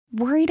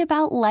Worried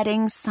about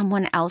letting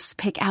someone else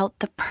pick out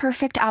the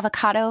perfect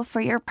avocado for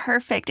your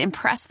perfect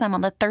impress them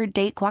on the third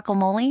date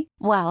guacamole?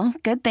 Well,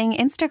 good thing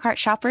Instacart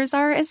shoppers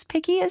are as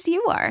picky as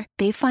you are.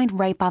 They find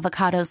ripe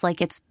avocados like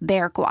it's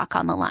their guac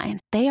on the line.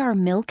 They are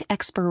milk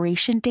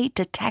expiration date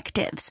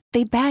detectives.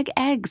 They bag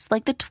eggs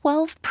like the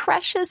 12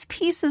 precious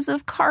pieces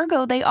of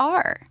cargo they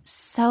are.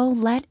 So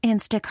let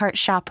Instacart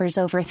shoppers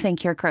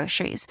overthink your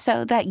groceries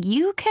so that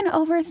you can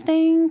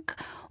overthink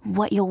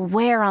what you'll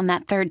wear on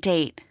that third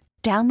date.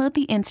 Download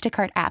the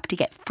Instacart app to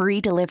get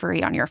free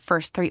delivery on your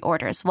first 3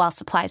 orders while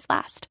supplies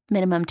last.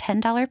 Minimum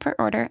 $10 per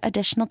order.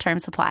 Additional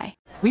terms apply.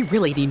 We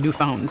really need new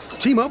phones.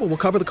 T-Mobile will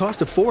cover the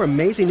cost of 4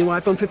 amazing new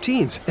iPhone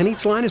 15s, and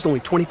each line is only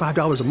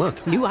 $25 a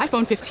month. New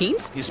iPhone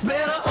 15s? It's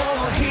better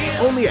over here.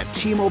 Only at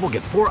T-Mobile,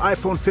 get 4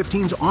 iPhone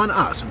 15s on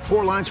us and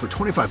 4 lines for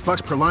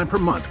 $25 per line per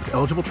month with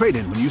eligible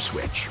trade-in when you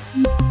switch.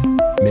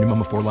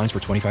 Minimum of 4 lines for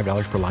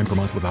 $25 per line per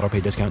month with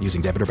autopay discount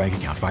using debit or bank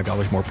account.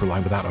 $5 more per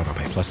line without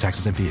autopay, plus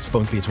taxes and fees.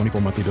 Phone fee at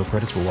 24 monthly bill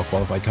credits for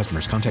well-qualified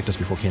customers. Contact us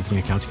before canceling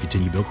account to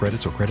continue bill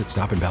credits or credit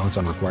stop and balance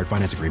on required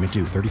finance agreement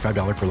due.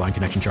 $35 per line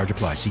connection charge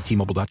applies. See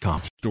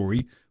T-Mobile.com.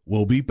 Story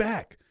will be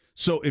back.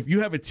 So if you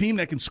have a team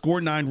that can score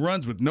 9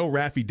 runs with no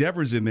Raffy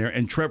Devers in there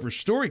and Trevor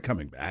Story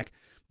coming back,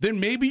 then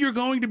maybe you're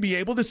going to be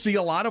able to see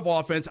a lot of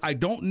offense. I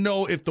don't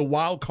know if the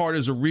wild card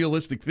is a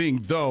realistic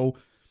thing, though.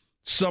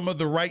 Some of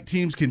the right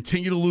teams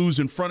continue to lose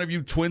in front of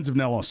you. Twins have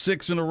now lost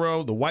 6 in a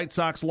row. The White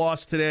Sox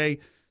lost today.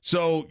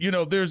 So, you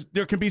know,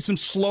 there can be some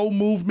slow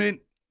movement,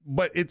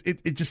 but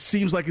it just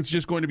seems like it's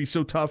just going to be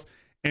so tough.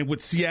 And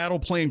with Seattle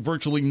playing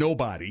virtually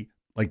nobody,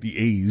 like the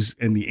A's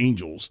and the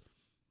Angels,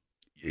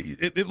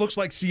 it looks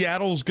like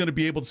Seattle's going to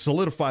be able to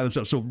solidify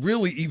themselves. So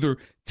really either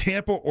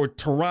Tampa or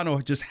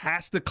Toronto just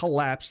has to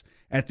collapse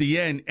at the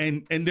end.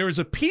 And there's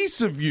a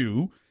piece of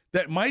you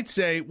that might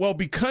say, well,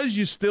 because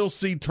you still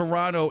see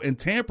Toronto and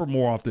Tampa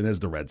more often as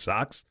the Red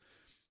Sox,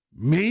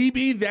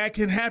 maybe that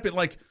can happen.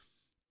 Like,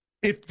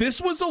 if this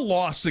was a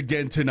loss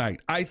again tonight,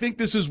 I think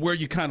this is where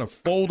you kind of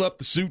fold up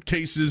the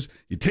suitcases,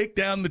 you take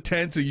down the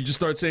tents, and you just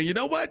start saying, you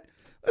know what?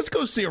 Let's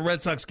go see a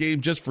Red Sox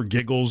game just for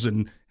giggles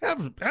and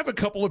have a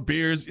couple of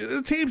beers.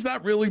 The team's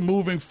not really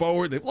moving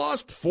forward. They've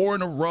lost 4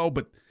 in a row,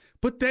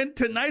 but then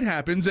tonight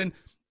happens, and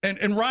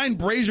Ryan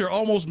Brazier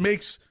almost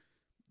makes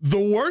the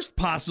worst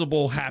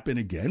possible happen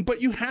again.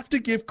 But you have to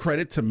give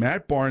credit to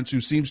Matt Barnes, who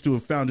seems to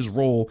have found his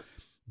role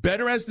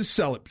better as the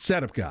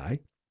setup guy.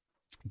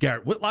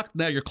 Garrett Whitlock,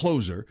 now your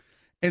closer.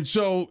 And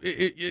so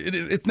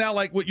it's now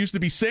like what used to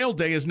be Sale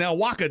Day is now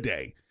Waka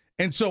Day.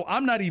 And so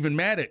I'm not even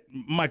mad at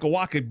Michael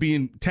Wacha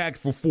being tagged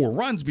for 4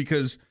 runs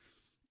because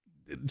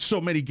so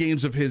many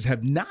games of his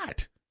have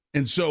not.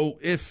 And so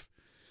if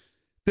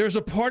there's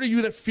a part of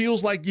you that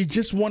feels like you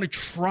just want to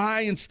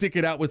try and stick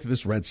it out with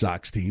this Red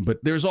Sox team,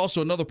 but there's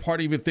also another part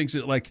of you that thinks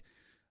that, like,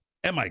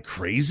 am I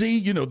crazy?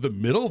 You know, the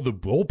middle of the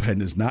bullpen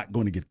is not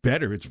going to get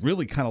better. It's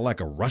really kind of like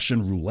a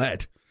Russian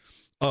roulette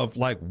of,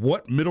 like,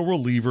 what middle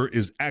reliever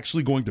is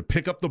actually going to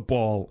pick up the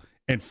ball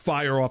and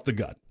fire off the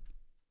gun.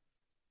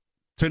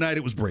 Tonight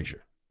it was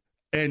Brazier,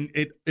 and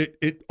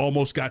it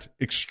almost got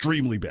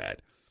extremely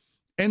bad.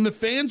 And the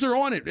fans are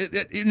on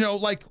it. You know,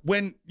 like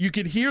when you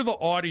could hear the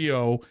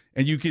audio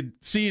and you could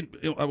see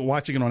it,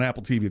 watching it on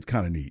Apple TV, it's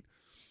kind of neat,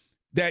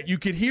 that you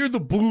could hear the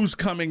boos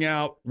coming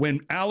out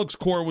when Alex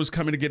Cora was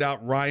coming to get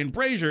out Ryan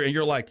Brazier, and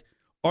you're like,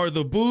 are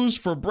the boos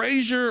for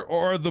Brazier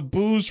or are the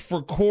boos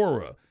for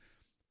Cora?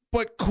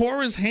 But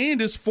Cora's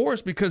hand is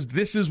forced because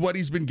this is what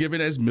he's been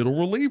given as middle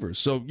reliever.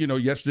 So, you know,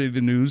 yesterday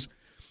the news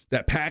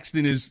that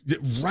Paxton is,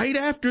 right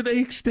after they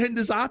extend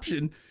his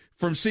option,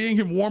 from seeing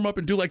him warm up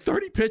and do like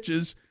 30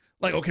 pitches,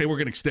 like, okay, we're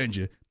going to extend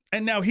you.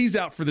 And now he's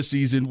out for the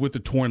season with the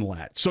torn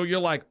lat. So you're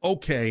like,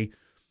 okay,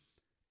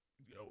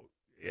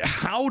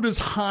 how does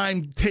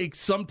Heim take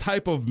some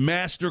type of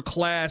master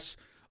class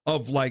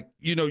of, like,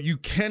 you know, you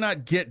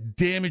cannot get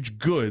damaged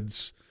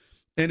goods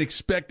and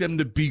expect them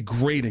to be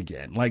great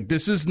again? Like,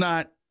 this is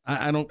not,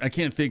 I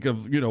can't think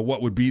of, you know,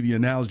 what would be the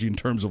analogy in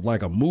terms of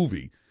like a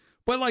movie.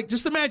 But, like,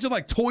 just imagine,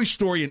 like, Toy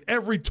Story and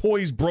every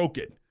toy's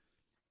broken.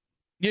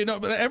 You know,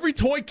 but every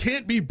toy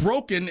can't be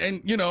broken.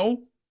 And, you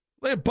know,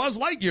 like Buzz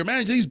Lightyear,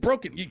 man, he's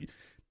broken.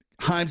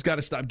 Heim's got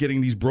to stop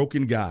getting these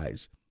broken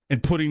guys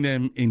and putting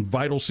them in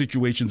vital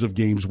situations of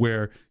games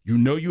where you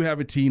know you have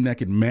a team that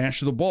can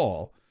mash the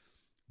ball,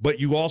 but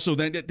you also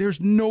then,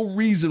 there's no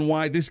reason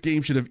why this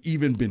game should have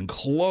even been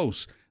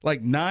close.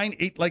 Like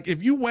 9-8, like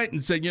if you went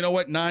and said, you know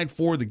what,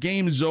 9-4, the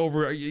game is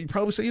over, you'd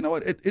probably say, you know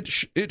what,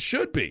 it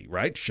should be,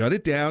 right? Shut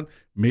it down.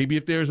 Maybe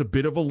if there's a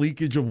bit of a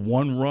leakage of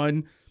 1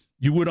 run,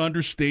 you would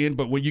understand.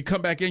 But when you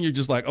come back in, you're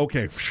just like,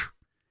 okay,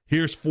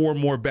 here's 4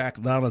 more back.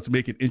 Now let's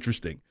make it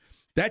interesting.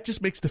 That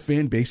just makes the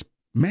fan base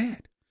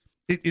mad.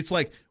 It's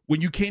like when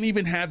you can't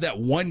even have that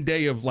one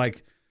day of,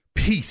 like,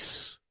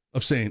 peace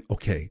of saying,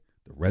 okay,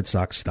 the Red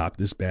Sox stopped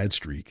this bad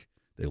streak.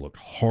 They looked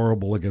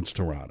horrible against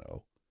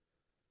Toronto.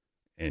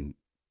 And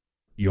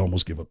you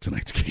almost give up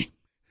tonight's game.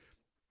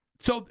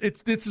 So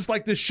it's just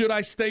like this, should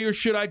I stay or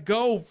should I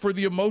go, for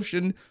the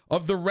emotion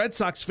of the Red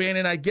Sox fan?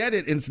 And I get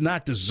it, and it's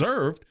not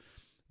deserved,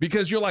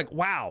 because you're like,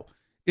 wow,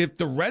 if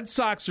the Red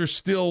Sox are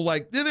still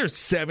like, they're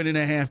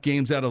 7.5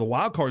 games out of the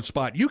wild card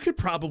spot, you could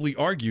probably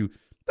argue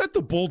that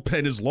the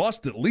bullpen has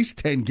lost at least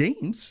 10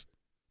 games.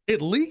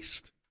 At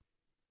least.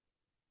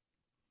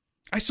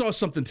 I saw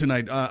something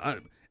tonight.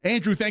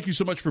 Andrew, thank you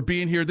so much for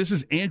being here. This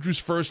is Andrew's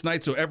first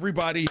night, so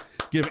everybody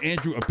give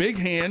Andrew a big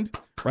hand,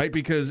 right?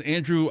 Because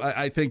Andrew,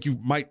 I think you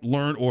might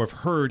learn or have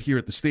heard here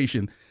at the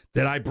station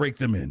that I break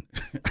them in.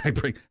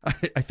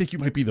 I think you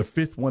might be the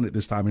fifth one at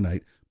this time of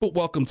night, but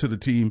welcome to the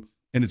team,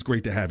 and it's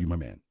great to have you, my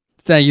man.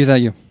 Thank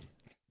you.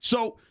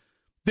 So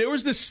there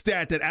was this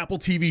stat that Apple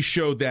TV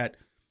showed that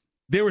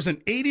there was an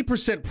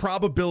 80%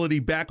 probability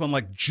back on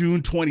like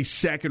June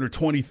 22nd or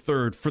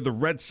 23rd for the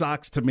Red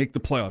Sox to make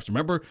the playoffs.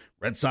 Remember,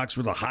 Red Sox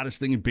were the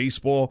hottest thing in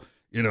baseball.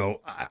 You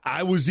know,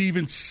 I was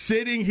even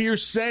sitting here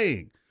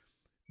saying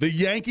the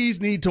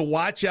Yankees need to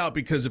watch out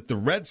because if the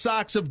Red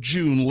Sox of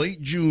June,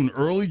 late June,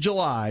 early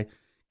July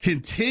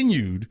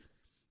continued,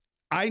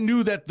 I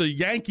knew that the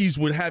Yankees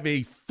would have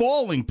a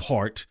falling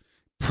part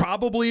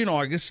probably in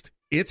August.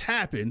 It's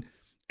happened.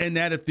 And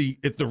that if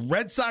the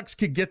Red Sox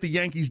could get the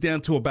Yankees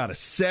down to about a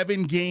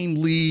 7-game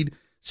lead,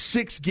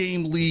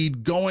 6-game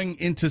lead going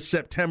into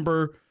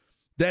September,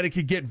 that it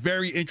could get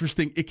very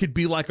interesting. It could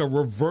be like a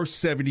reverse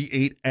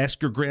 78, ask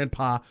your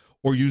grandpa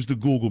or use the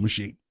Google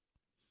machine.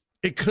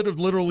 It could have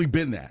literally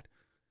been that.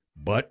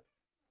 But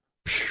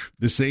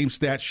the same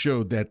stats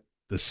showed that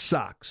the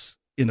Sox,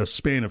 in a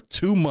span of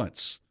 2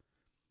 months,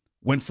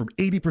 went from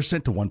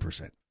 80% to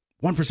 1%.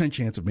 1%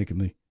 chance of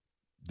making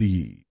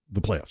the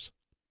playoffs.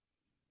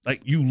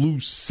 Like, you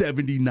lose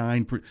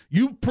 79%.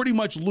 You pretty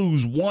much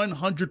lose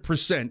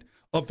 100%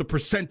 of the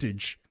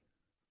percentage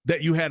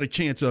that you had a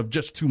chance of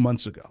just 2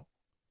 months ago.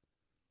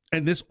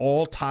 And this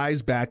all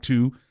ties back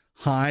to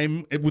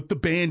Heim with the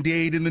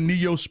Band-Aid and the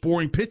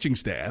Neosporin pitching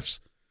staffs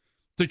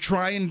to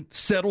try and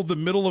settle the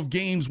middle of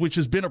games, which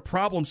has been a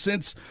problem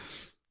since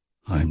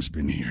Heim's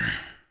been here.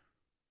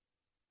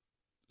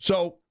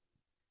 So,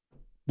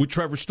 with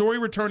Trevor Story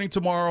returning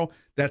tomorrow,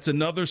 that's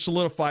another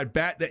solidified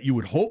bat that you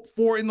would hope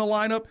for in the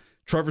lineup.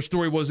 Trevor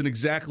Story wasn't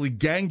exactly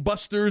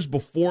gangbusters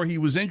before he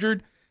was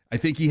injured. I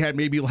think he had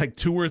maybe like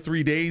 2 or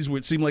 3 days where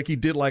it seemed like he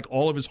did like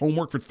all of his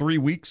homework for 3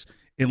 weeks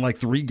in like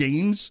 3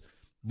 games.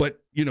 But,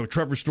 you know,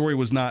 Trevor Story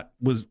was not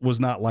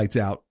lights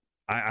out.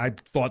 I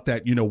thought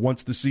that, you know,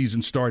 once the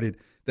season started,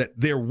 that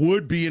there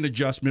would be an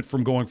adjustment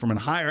from going from a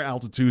higher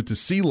altitude to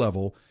sea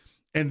level,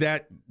 and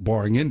that,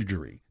 barring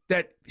injury,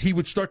 that he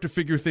would start to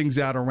figure things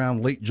out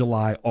around late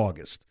July,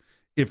 August,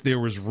 if there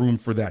was room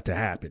for that to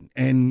happen.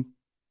 And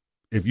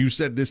if you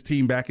said this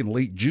team back in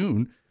late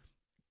June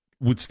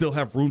would still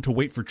have room to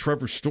wait for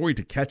Trevor Story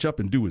to catch up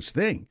and do his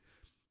thing,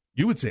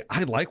 you would say,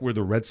 I like where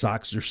the Red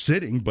Sox are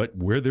sitting, but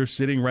where they're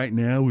sitting right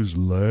now is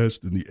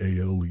last in the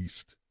AL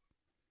East.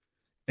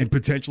 And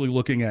potentially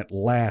looking at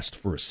last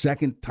for a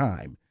second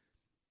time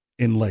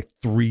in like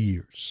 3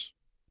 years.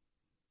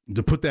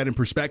 To put that in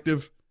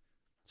perspective,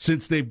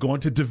 since they've gone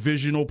to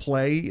divisional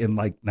play in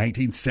like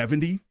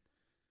 1970,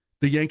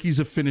 the Yankees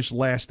have finished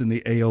last in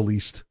the AL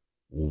East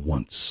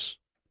once.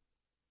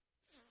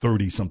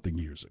 30-something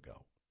years ago.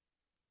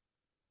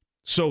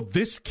 So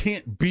this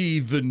can't be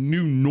the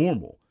new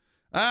normal.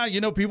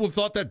 You know, people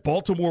thought that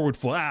Baltimore would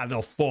fall.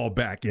 They'll fall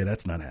back. Yeah,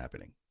 that's not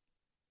happening.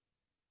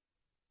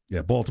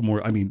 Yeah,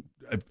 Baltimore, I mean,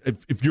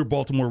 if you're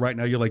Baltimore right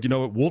now, you're like, you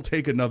know what, we'll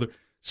take another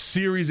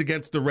series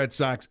against the Red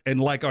Sox and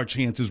like our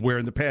chances, where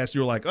in the past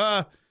you're like,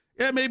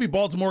 yeah, maybe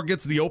Baltimore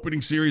gets the opening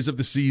series of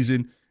the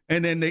season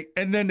and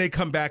then they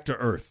come back to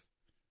earth.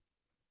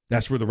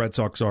 That's where the Red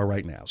Sox are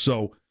right now.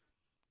 So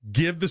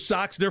give the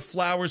Sox their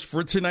flowers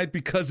for tonight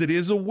because it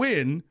is a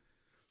win,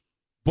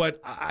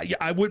 but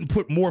I wouldn't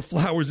put more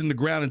flowers in the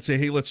ground and say,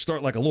 hey, let's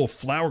start like a little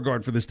flower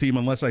garden for this team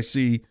unless I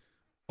see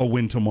a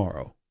win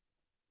tomorrow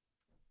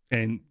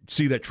and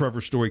see that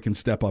Trevor Story can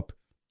step up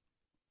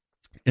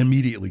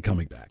immediately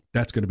coming back.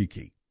 That's going to be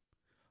key.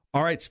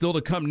 All right, still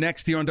to come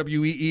next here on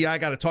WEEI, I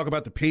got to talk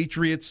about the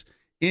Patriots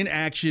in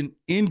action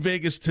in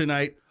Vegas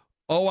tonight.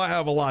 Oh, I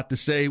have a lot to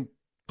say.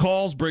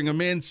 Calls, bring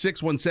them in,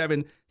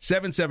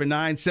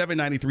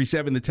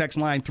 617-779-7937. The text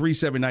line,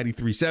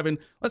 37937.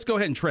 Let's go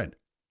ahead and trend.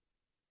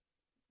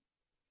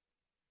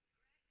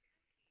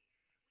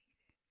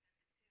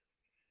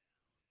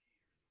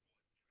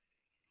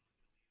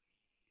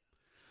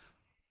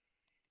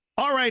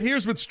 All right,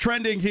 here's what's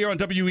trending here on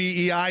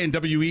WEEI and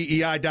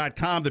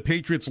WEEI.com. The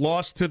Patriots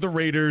lost to the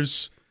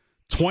Raiders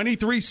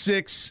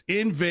 23-6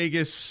 in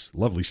Vegas.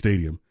 Lovely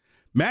stadium.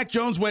 Mac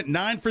Jones went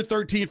 9 for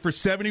 13 for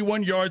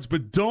 71 yards,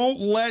 but don't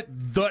let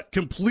that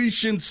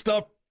completion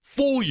stuff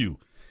fool you.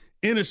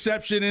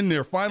 Interception in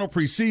their final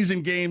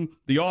preseason game.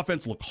 The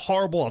offense looked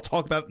horrible. I'll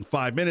talk about it in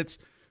 5 minutes.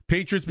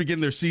 Patriots begin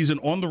their season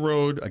on the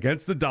road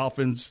against the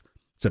Dolphins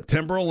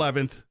September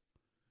 11th.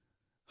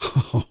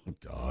 Oh,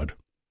 God.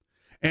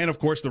 And, of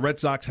course, the Red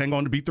Sox hang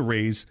on to beat the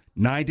Rays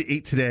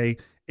 9-8 today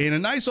in a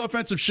nice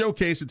offensive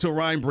showcase until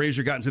Ryan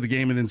Brazier got into the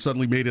game and then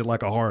suddenly made it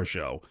like a horror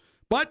show.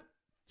 But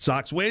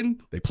Sox win.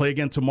 They play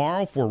again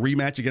tomorrow for a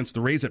rematch against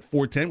the Rays at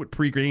 4:10 with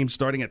pregame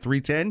starting at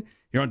 3:10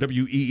 here on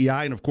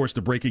WEEI. And, of course,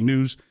 the breaking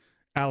news,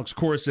 Alex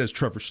Cora says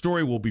Trevor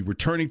Story will be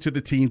returning to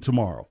the team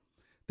tomorrow.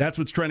 That's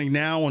what's trending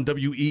now on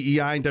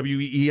WEEI and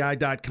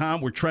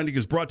WEEI.com, where trending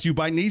is brought to you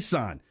by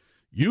Nissan.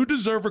 You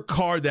deserve a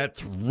car that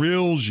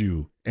thrills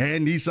you,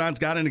 and Nissan's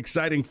got an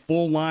exciting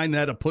full line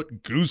that'll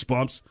put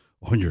goosebumps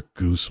on your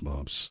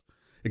goosebumps.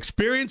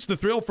 Experience the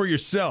thrill for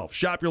yourself.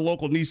 Shop your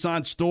local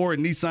Nissan store at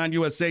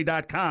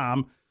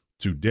nissanusa.com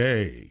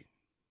today.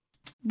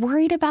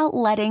 Worried about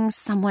letting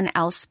someone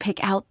else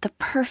pick out the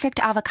perfect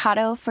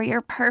avocado for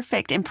your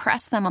perfect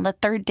impress them on the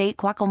third date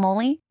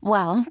guacamole?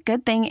 Well,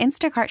 good thing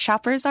Instacart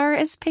shoppers are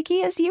as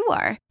picky as you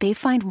are. They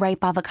find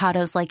ripe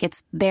avocados like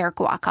it's their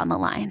guac on the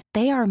line.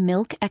 They are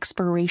milk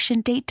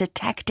expiration date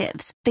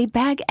detectives. They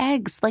bag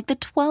eggs like the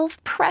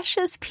 12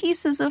 precious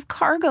pieces of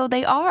cargo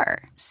they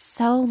are.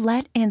 So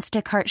let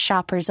Instacart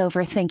shoppers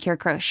overthink your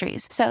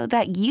groceries so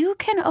that you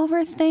can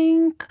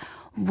overthink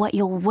what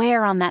you'll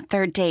wear on that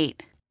third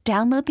date.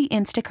 Download the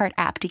Instacart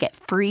app to get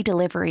free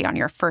delivery on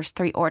your first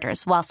 3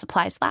 orders while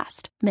supplies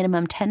last.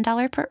 Minimum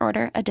 $10 per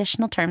order.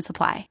 Additional terms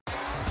apply.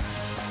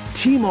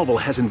 T-Mobile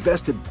has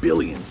invested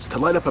billions to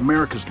light up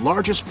America's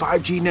largest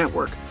 5G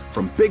network,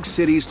 from big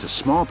cities to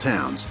small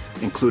towns,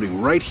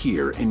 including right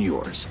here in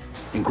yours.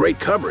 And great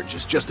coverage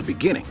is just the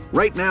beginning.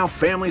 Right now,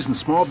 families and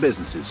small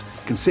businesses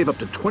can save up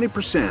to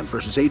 20%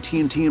 versus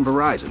AT&T and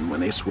Verizon when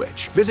they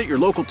switch. Visit your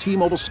local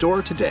T-Mobile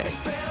store today.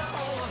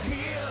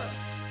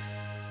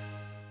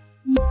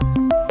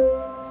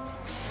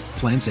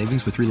 Plan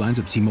savings with 3 lines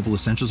of T-Mobile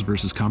Essentials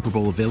versus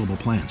comparable available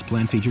plans.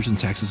 Plan features and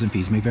taxes and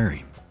fees may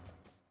vary.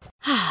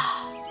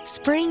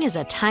 Spring is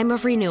a time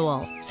of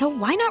renewal, so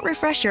why not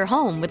refresh your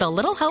home with a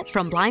little help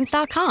from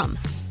Blinds.com?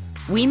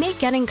 We make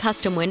getting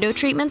custom window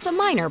treatments a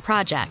minor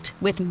project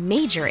with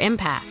major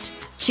impact.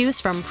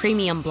 Choose from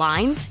premium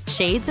blinds,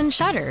 shades, and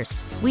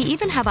shutters. We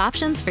even have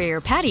options for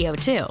your patio,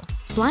 too.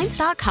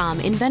 Blinds.com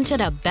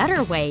invented a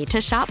better way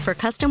to shop for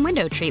custom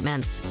window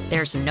treatments.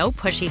 There's no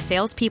pushy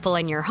salespeople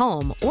in your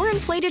home or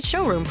inflated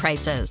showroom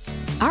prices.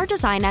 Our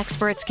design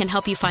experts can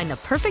help you find the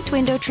perfect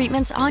window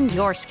treatments on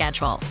your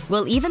schedule.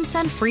 We'll even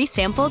send free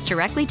samples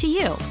directly to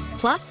you.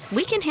 Plus,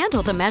 we can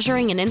handle the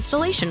measuring and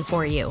installation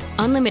for you.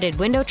 Unlimited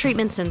window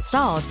treatments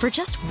installed for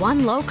just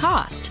one low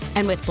cost.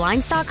 And with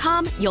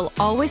Blinds.com, you'll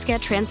always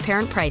get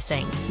transparent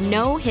pricing.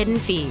 No hidden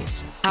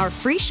fees. Our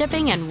free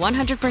shipping and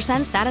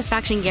 100%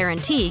 satisfaction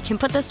guarantee can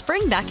put the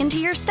spring back into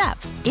your step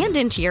and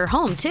into your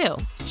home, too.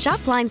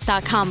 Shop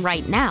Blinds.com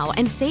right now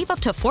and save up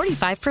to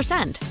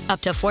 45%.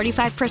 Up to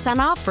 45%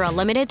 off for a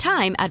limited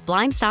time at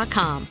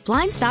Blinds.com.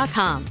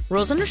 Blinds.com.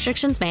 Rules and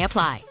restrictions may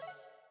apply.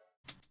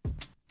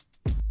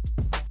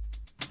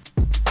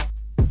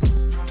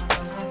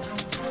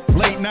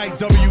 Late night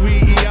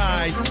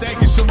WEEI. Thank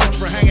you so much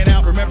for hanging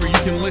out. Remember, you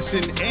can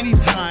listen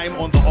anytime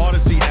on the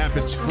Odyssey app.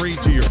 It's free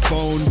to your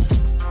phone.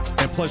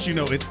 And plus, you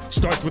know, it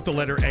starts with the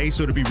letter A,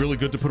 so it'd be really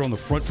good to put on the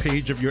front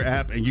page of your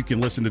app, and you can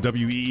listen to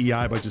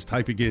WEEI by just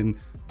typing in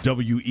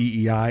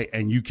WEEI,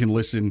 and you can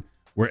listen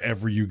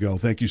wherever you go.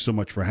 Thank you so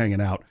much for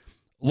hanging out.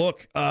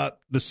 Look,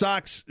 the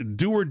Sox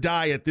do or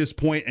die at this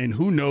point, and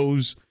who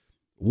knows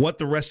what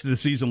the rest of the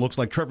season looks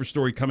like. Trevor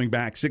Story coming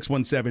back,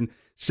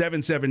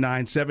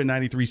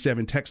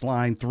 617-779-7937, text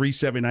line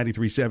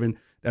 37937.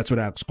 That's what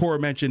Alex Cora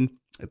mentioned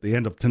at the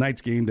end of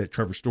tonight's game, that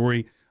Trevor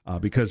Story,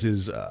 because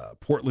his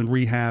Portland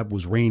rehab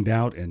was rained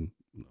out, and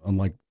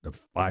unlike the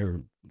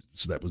fire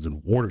that was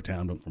in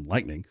Watertown from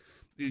lightning,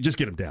 just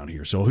get him down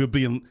here. So he'll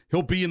be in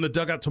the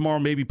dugout tomorrow,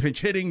 maybe pinch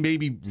hitting,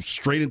 maybe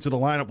straight into the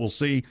lineup. We'll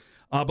see.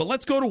 But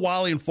let's go to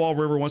Wally in Fall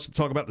River. Wants to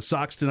talk about the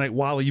Sox tonight.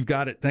 Wally, you've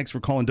got it. Thanks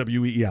for calling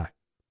WEEI.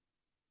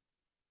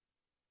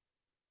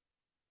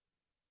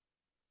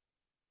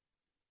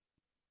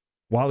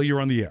 Wally,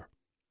 you're on the air.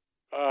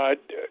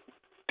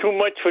 Too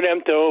much for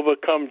them to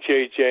overcome,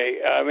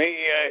 JJ. I mean,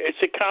 it's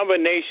a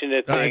combination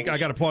of things. I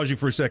got to pause you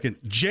for a second.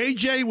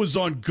 JJ was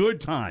on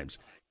Good Times.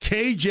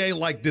 KJ,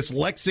 like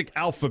dyslexic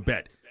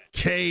alphabet.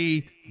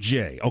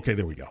 KJ. Okay,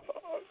 there we go.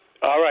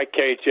 All right,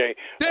 KJ.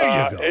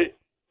 There you go.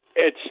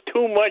 It's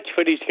too much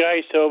for these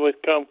guys to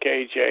overcome,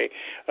 KJ.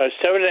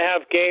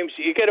 7.5 games.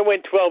 You got to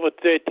win 12 or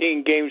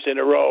 13 games in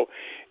a row.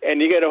 And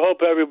you got to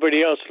hope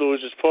everybody else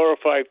loses, 4 or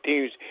 5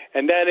 teams,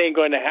 and that ain't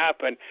going to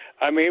happen.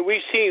 I mean,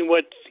 we've seen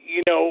what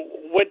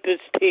this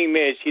team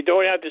is. You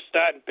don't have to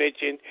start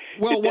pitching.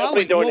 Well,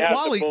 Wally,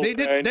 they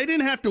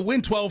didn't have to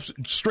win 12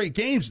 straight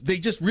games. They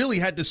just really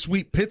had to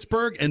sweep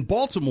Pittsburgh and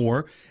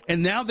Baltimore,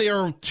 and now they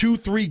are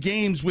 2-3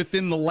 games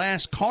within the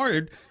last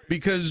card,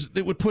 because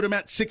it would put them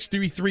at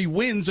 63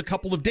 wins a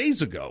couple of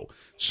days ago.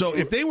 So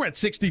if they were at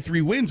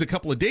 63 wins a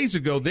couple of days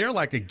ago, they're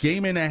like a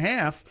game and a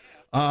half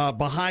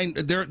behind.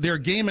 Their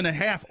game and a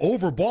half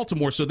over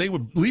Baltimore, so they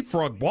would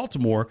leapfrog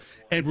Baltimore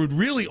and would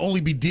really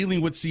only be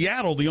dealing with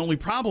Seattle. The only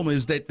problem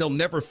is that they'll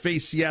never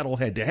face Seattle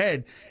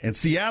head-to-head, and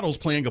Seattle's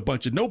playing a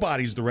bunch of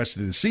nobodies the rest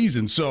of the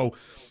season. So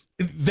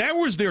that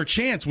was their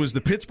chance, was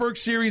the Pittsburgh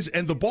series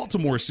and the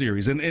Baltimore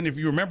series. And if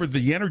you remember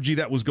the energy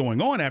that was going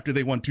on after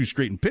they won 2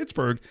 straight in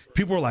Pittsburgh,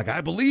 people were like,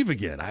 I believe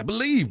again, I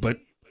believe. But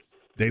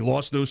they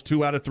lost those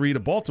 2 out of 3 to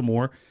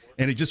Baltimore,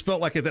 And it just felt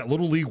like at that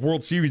Little League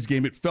World Series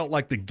game, it felt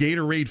like the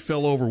Gatorade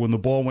fell over when the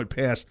ball went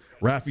past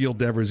Rafael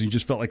Devers, and you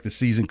just felt like the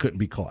season couldn't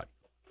be caught.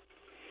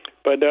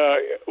 But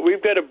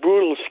we've got a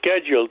brutal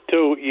schedule,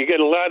 too. You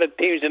get a lot of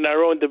teams in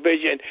our own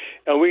division,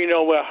 and we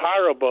know we're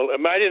horrible.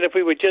 Imagine if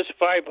we were just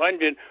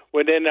 500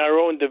 within our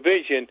own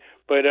division,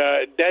 but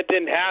that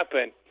didn't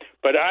happen.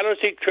 But I don't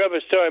see Trevor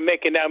Story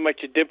making that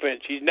much a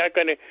difference. He's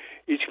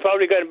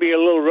probably going to be a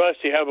little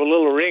rusty, have a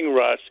little ring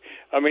rust.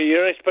 I mean, you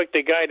don't expect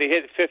a guy to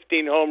hit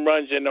 15 home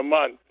runs in a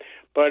month.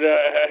 But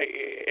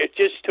it's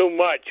just too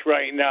much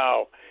right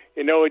now.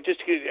 It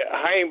just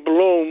Chaim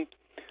Bloom,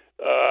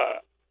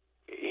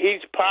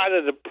 he's part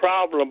of the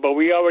problem, but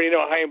we already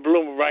know Chaim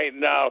Bloom right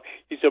now.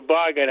 He's a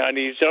bargain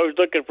hunter. He's always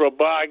looking for a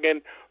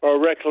bargain or a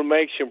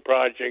reclamation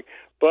project.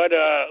 But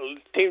the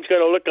team's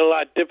going to look a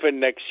lot different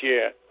next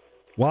year.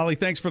 Wally,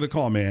 thanks for the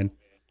call, man.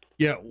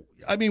 Yeah,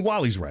 I mean,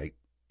 Wally's right.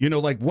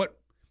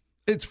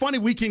 It's funny,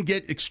 we can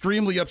get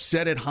extremely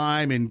upset at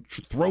Chaim and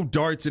throw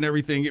darts and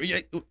everything.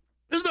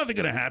 There's nothing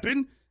going to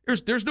happen.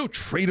 There's no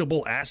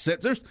tradable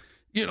assets.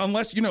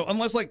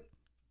 Unless like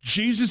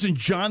Jesus and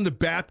John the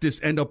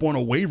Baptist end up on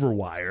a waiver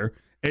wire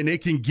and they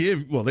can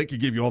give you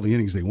all the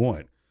innings they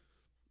want.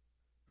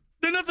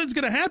 Then nothing's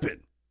going to happen.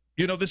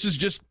 This is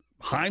just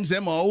Chaim's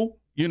MO.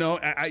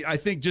 I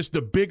think just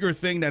the bigger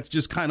thing that's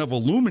just kind of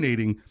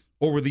illuminating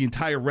over the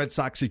entire Red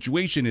Sox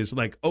situation is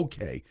like,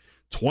 okay,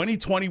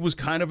 2020 was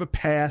kind of a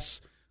pass.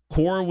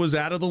 Cora was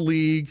out of the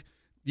league.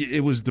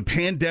 It was the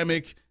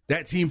pandemic.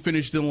 That team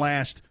finished in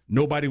last.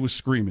 Nobody was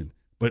screaming.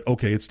 But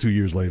okay, it's 2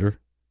 years later,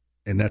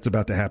 and that's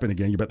about to happen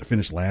again. You're about to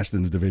finish last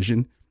in the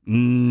division.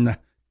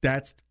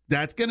 That's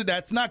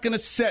not gonna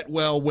set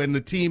well when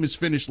the team is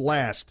finished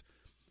last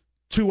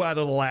 2 out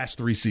of the last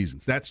 3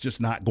 seasons. That's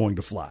just not going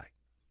to fly.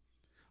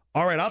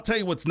 All right, I'll tell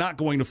you what's not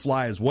going to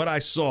fly is what I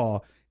saw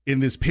in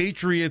this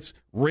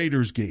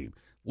Patriots-Raiders game.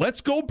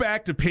 Let's go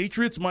back to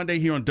Patriots Monday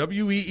here on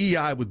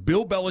WEEI with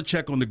Bill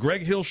Belichick on the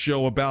Greg Hill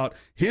Show about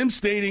him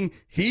stating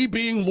he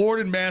being Lord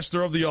and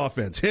Master of the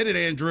offense. Hit it,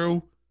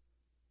 Andrew.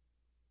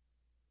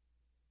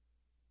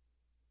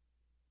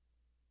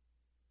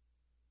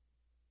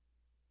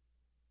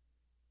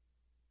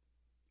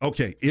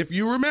 Okay, if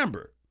you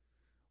remember,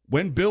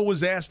 when Bill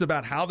was asked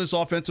about how this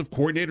offensive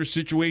coordinator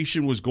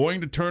situation was going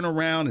to turn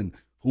around and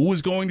who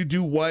was going to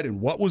do what and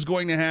what was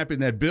going to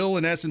happen, that Bill,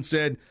 in essence,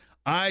 said,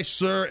 I,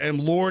 sir, am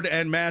Lord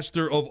and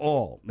Master of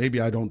all.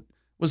 Maybe I don't.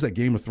 Was that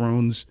Game of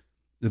Thrones,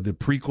 the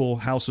prequel,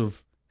 House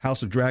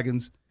of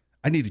Dragons?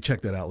 I need to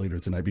check that out later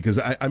tonight because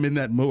I'm in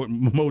that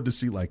mode to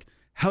see, like,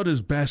 how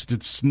does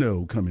Bastard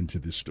Snow come into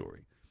this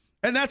story?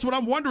 And that's what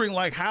I'm wondering,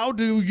 like, how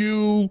do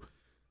you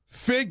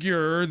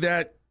figure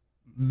that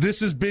this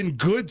has been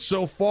good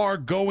so far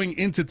going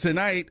into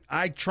tonight?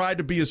 I tried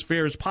to be as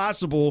fair as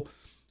possible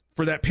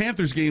for that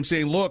Panthers game,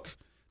 saying, look,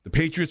 the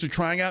Patriots are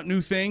trying out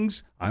new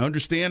things. I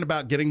understand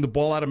about getting the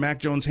ball out of Mac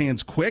Jones'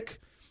 hands quick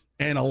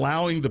and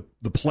allowing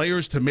the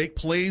players to make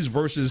plays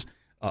versus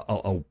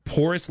a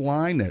porous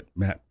line that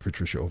Matt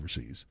Patricia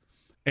oversees.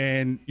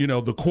 And,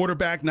 the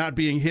quarterback not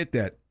being hit,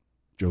 that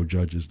Joe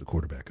Judge is the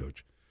quarterback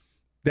coach.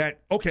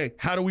 That, okay,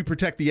 how do we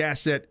protect the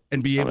asset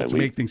and be able to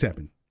make things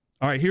happen?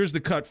 All right, here's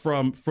the cut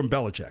from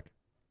Belichick.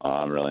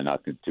 I'm really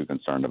not too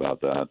concerned about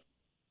that.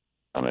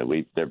 I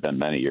mean, there have been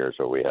many years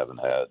where we haven't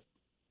had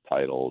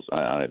titles.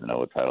 I don't even know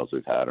what titles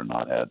we've had or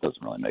not had. It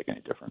doesn't really make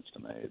any difference to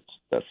me.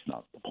 That's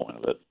not the point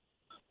of it.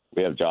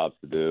 We have jobs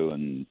to do,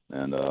 and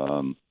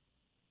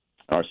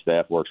our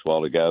staff works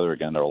well together.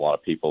 Again, there are a lot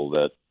of people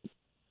that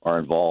are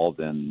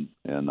involved in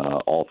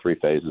all 3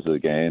 phases of the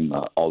game.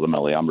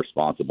 Ultimately, I'm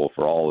responsible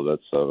for all of it.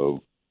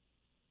 So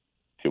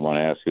if you want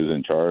to ask who's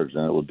in charge,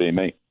 then it would be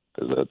me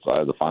because I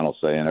have the final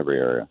say in every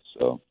area.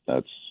 So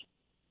that's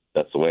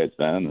the way it's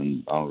been,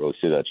 and I don't really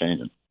see that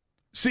changing.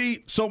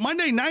 See, so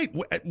Monday night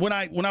when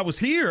I was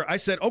here, I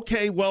said,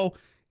 okay, well,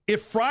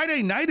 if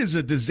Friday night is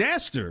a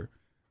disaster,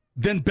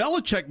 then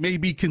Belichick may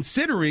be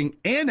considering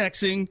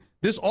annexing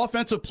this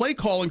offensive play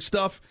calling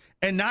stuff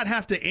and not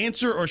have to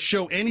answer or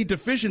show any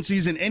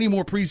deficiencies in any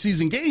more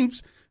preseason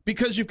games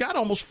because you've got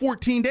almost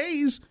 14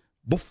 days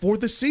before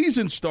the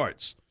season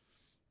starts.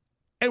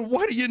 And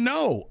what do you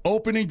know?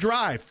 Opening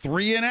drive,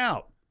 3 and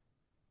out.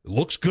 It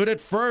looks good at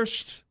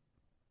first.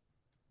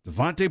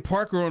 Devontae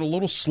Parker on a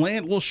little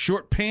slant, little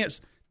short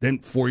pants, then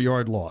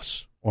 4-yard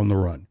loss on the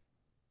run.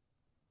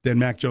 Then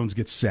Mac Jones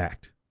gets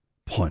sacked.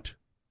 Punt.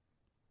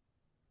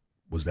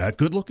 Was that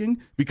good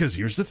looking? Because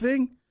here's the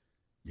thing.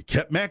 You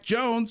kept Mac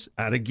Jones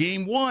out of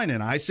game 1,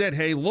 and I said,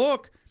 hey,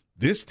 look,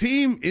 this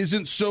team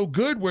isn't so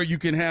good where you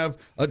can have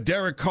a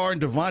Derek Carr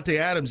and Devontae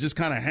Adams just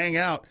kind of hang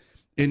out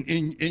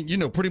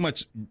in pretty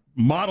much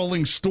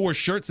modeling store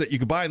shirts that you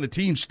could buy in the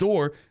team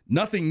store,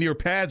 nothing near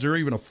pads or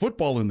even a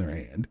football in their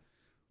hand.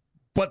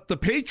 But the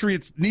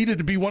Patriots needed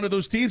to be one of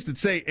those teams that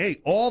say, hey,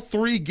 all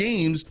 3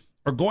 games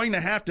are going to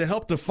have to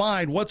help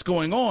define what's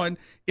going on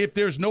if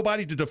there's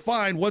nobody to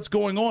define what's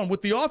going on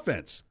with the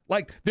offense.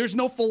 Like, there's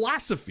no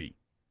philosophy.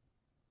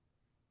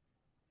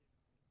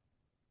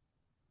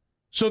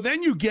 So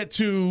then you get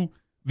to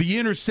the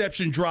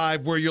interception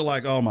drive where you're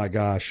like, oh, my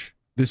gosh,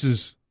 this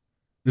is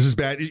This is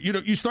bad.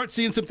 You start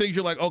seeing some things.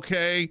 You're like,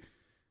 okay,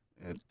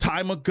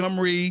 Ty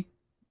Montgomery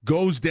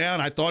goes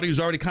down. I thought he was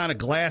already kind of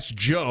glass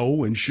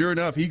Joe, and sure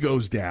enough, he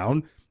goes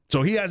down.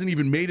 So he hasn't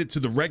even made it to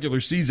the regular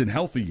season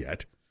healthy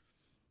yet.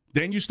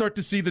 Then you start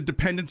to see the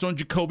dependence on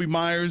Jacoby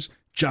Myers.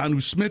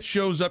 Jonnu Smith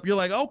shows up. You're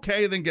like,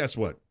 okay, then guess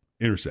what?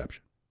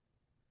 Interception.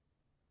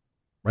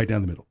 Right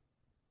down the middle.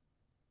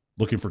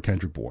 Looking for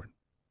Kendrick Bourne.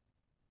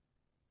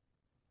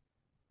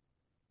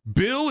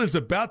 Bill is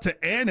about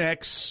to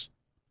annex.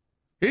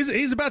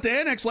 He's about to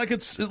annex like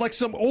it's like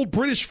some old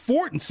British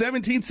fort in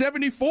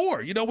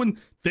 1774. When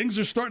things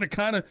are starting to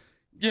kind of,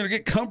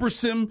 get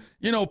cumbersome.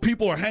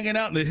 People are hanging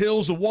out in the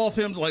hills of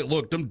Waltham. Like,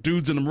 look, them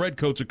dudes in them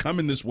redcoats are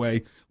coming this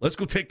way. Let's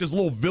go take this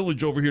little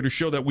village over here to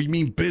show that we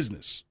mean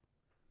business.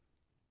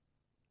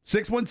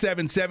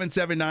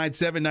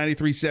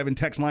 617-779-7937.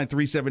 Text line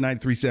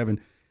 37937.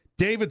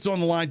 David's on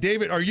the line.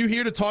 David, are you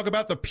here to talk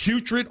about the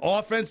putrid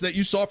offense that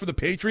you saw for the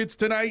Patriots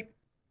tonight?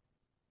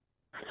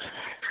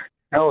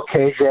 No,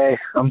 KJ,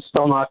 I'm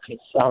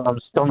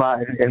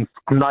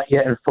not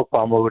yet in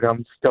football mode.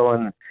 I'm still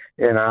in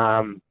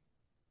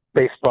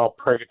baseball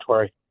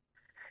purgatory,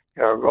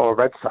 or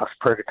Red Sox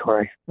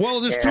purgatory. Well,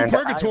 there's two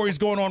purgatories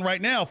going on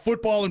right now,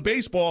 football and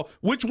baseball.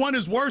 Which one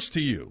is worse to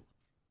you?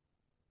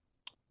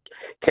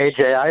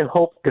 KJ, I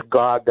hope to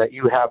God that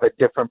you have a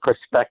different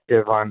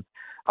perspective on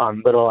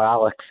little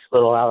Alex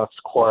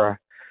Cora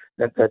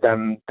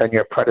than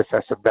your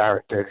predecessor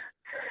Barrett did.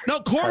 No,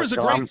 Cora's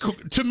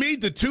to me,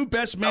 the two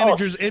best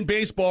managers in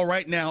baseball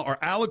right now are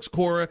Alex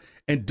Cora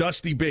and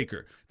Dusty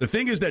Baker. The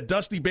thing is that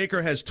Dusty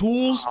Baker has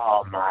tools.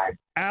 Oh, my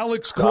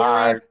Alex God.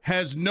 Cora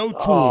has no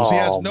tools. He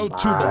has no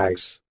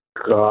toolbox.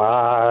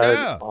 God.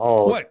 Yeah.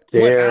 Oh, what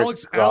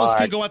Alex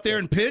can go out there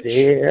and pitch?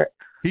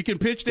 He can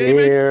pitch,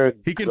 David?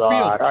 He can field.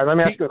 All right, let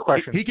me ask you a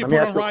question. He can put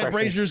on Ryan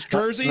Brazier's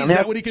jersey? Is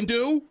that what he can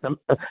do?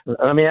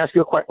 Let me ask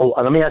you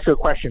a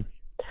question.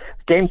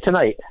 Game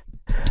tonight.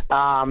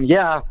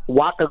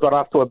 Walker got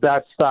off to a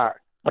bad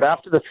start, but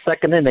after the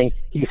second inning,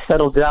 he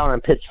settled down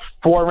and pitched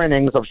 4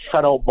 innings of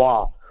shutout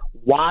ball.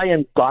 Why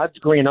in God's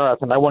green earth,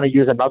 and I want to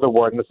use another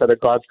word instead of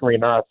God's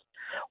green earth,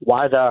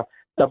 why the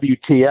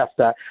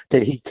WTF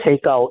did he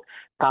take out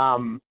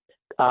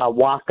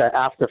Walker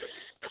after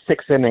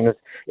 6 innings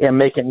and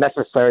make it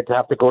necessary to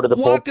have to go to the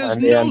Walker's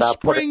bullpen? No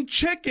spring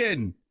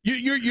chicken.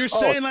 You're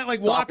saying that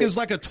like Walker's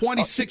like a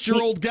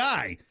 26-year-old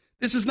guy.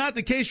 This is not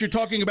the case. You're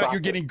talking about.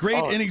 You're getting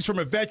great innings from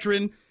a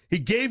veteran. He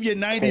gave you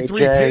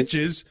 93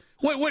 pitches.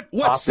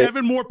 What?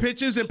 7 more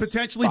pitches and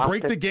potentially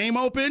break the game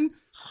open?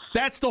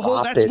 That's the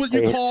whole. That's what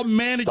you call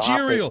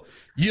managerial.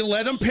 You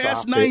let him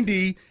pass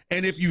 90,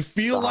 and if you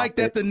feel like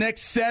that, the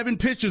next 7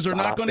 pitches are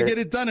not going to get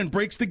it done and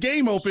breaks the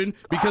game open.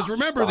 Because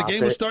remember, the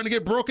game was starting to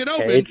get broken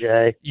open.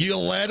 You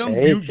let him.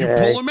 You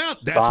pull him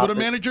out. That's what a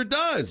manager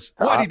does.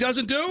 What he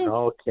doesn't do?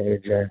 No,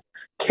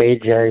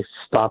 KJ,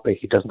 stop it.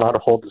 He does not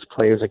hold his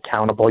players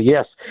accountable.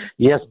 Yes,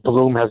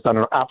 Bloom has done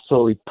an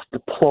absolutely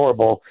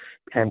deplorable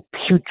and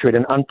putrid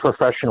and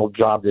unprofessional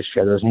job this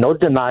year. There's no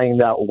denying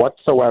that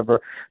whatsoever,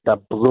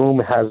 that Bloom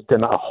has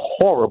done a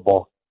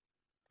horrible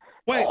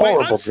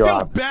I'm still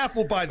job.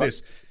 Baffled by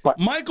this. But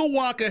Michael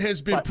Walker has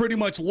been pretty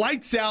much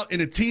lights out in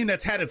a team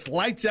that's had its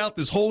lights out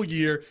this whole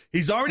year.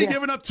 He's already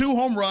given up 2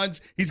 home runs.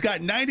 He's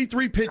got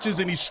 93 pitches,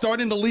 and he's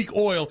starting to leak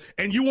oil.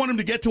 And you want him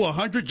to get to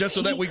 100 just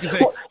so that we can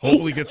say,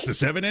 hopefully gets to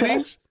 7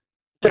 innings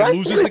and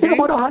loses the game?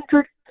 About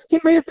 100? He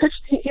may have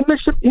pitched. He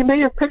may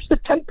have pitched the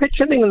 10-pitch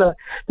inning.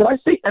 Did I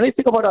say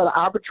anything about an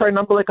arbitrary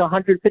number like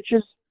 100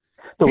 pitches?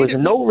 There was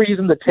no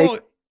reason to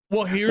take.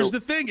 Well, here's the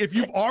thing. If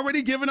you've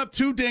already given up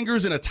 2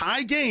 dingers in a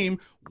tie game,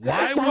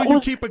 why will you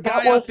keep a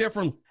guy out there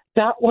from...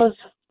 That was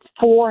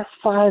 4 or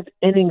 5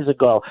 innings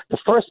ago. The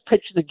first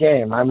pitch of the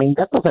game. I mean,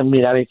 that doesn't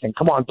mean anything.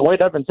 Come on, Dwight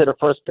Evans hit a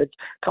first pitch.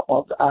 Come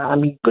on. I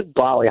mean, good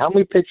golly. How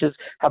many pitches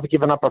have you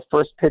given up a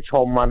first pitch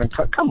home run? And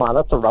come on,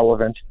 that's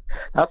irrelevant.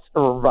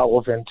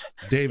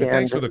 David,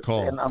 thanks for the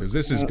call, because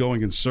this is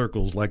going in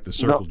circles like the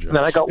circle jokes.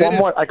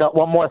 I got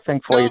one more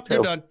thing for you, too.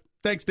 You're done.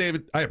 Thanks,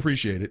 David. I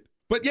appreciate it.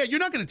 But, yeah, you're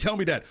not going to tell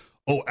me that,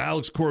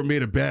 Alex Cora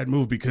made a bad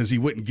move because he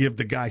wouldn't give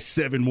the guy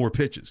 7 more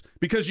pitches.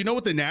 Because you know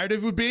what the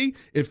narrative would be?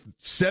 If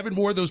 7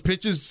 more of those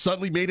pitches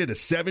suddenly made it a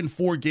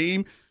 7-4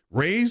 game,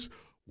 Rays,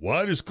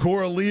 why does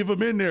Cora leave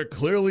him in there?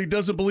 Clearly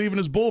doesn't believe in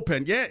his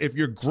bullpen. Yeah, if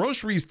your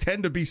groceries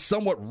tend to be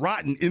somewhat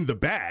rotten in the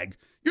bag,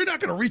 you're not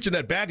going to reach in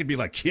that bag and be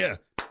like, yeah,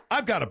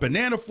 I've got a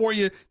banana for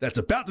you that's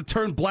about to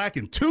turn black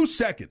in 2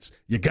 seconds.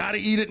 You got to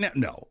eat it now.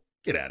 No,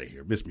 get out of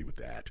here. Miss me with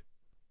that.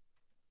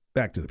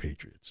 Back to the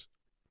Patriots.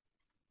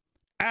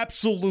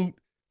 Absolute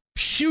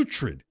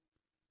putrid,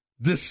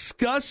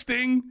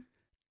 disgusting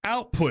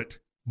output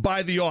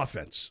by the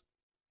offense.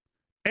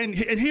 And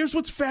here's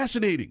what's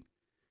fascinating.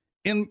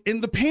 In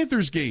the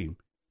Panthers game,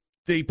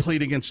 they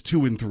played against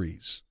 2 and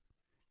 3s.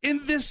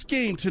 In this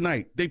game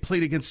tonight, they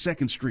played against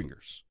second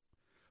stringers.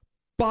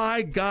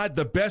 By God,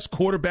 the best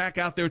quarterback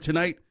out there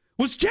tonight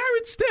was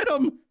Jarrett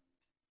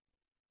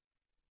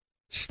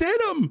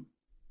Stidham.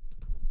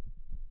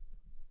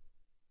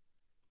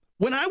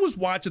 When I was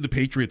watching the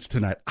Patriots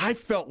tonight, I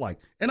felt like,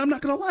 and I'm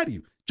not going to lie to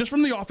you, just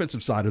from the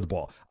offensive side of the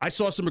ball. I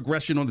saw some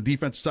aggression on the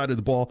defensive side of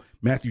the ball.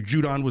 Matthew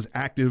Judon was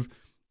active.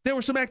 There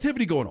was some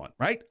activity going on,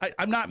 right?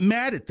 I'm not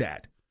mad at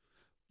that.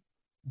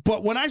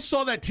 But when I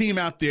saw that team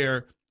out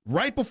there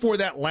right before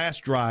that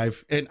last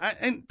drive, and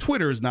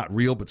Twitter is not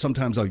real, but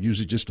sometimes I'll use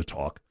it just to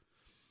talk.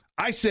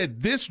 I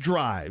said this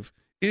drive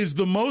is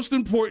the most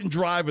important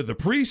drive of the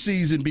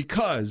preseason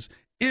because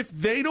if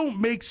they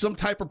don't make some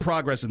type of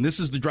progress, and this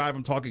is the drive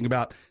I'm talking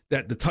about,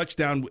 that the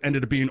touchdown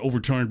ended up being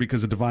overturned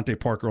because of Devontae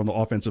Parker on the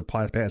offensive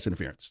pass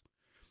interference.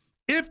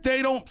 If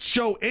they don't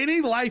show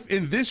any life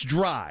in this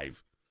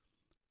drive,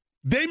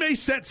 they may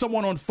set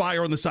someone on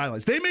fire on the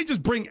sidelines. They may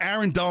just bring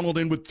Aaron Donald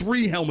in with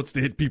 3 helmets to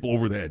hit people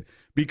over the head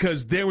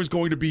because there was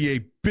going to be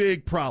a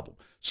big problem.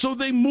 So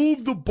they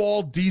move the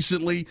ball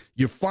decently.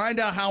 You find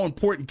out how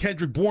important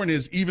Kendrick Bourne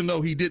is, even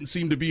though he didn't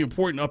seem to be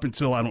important up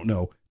until, I don't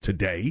know,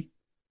 today.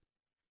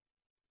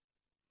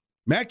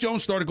 Mac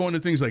Jones started going to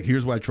things like,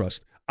 here's what I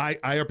trust.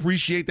 I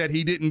appreciate that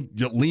he didn't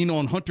lean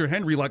on Hunter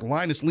Henry like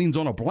Linus leans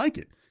on a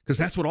blanket, because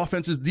that's what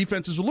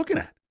defenses are looking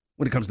at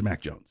when it comes to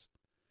Mac Jones.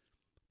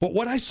 But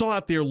what I saw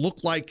out there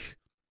looked like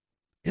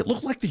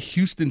the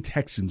Houston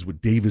Texans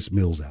with Davis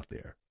Mills out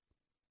there.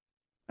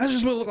 That's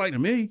just what it looked like to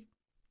me.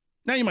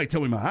 Now you might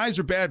tell me my eyes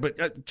are bad,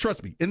 but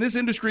trust me, in this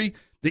industry,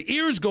 the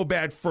ears go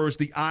bad first,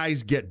 the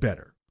eyes get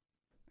better.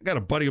 I got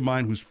a buddy of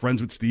mine who's friends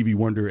with Stevie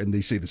Wonder, and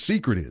they say the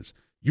secret is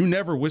you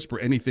never whisper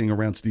anything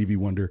around Stevie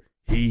Wonder.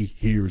 He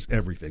hears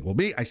everything. Well,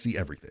 me, I see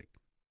everything.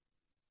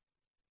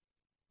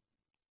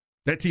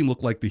 That team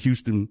looked like the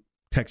Houston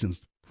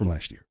Texans from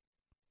last year.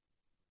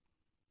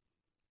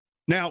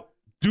 Now,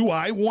 do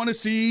I want to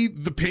see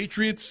the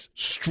Patriots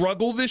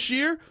struggle this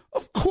year?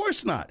 Of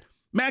course not.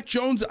 Mac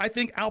Jones, I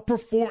think,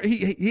 outperformed.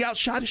 He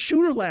outshot a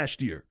shooter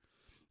last year.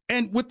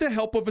 And with the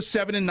help of a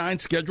 7-9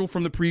 schedule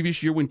from the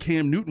previous year when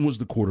Cam Newton was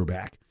the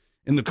quarterback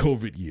in the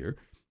COVID year,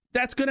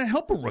 that's going to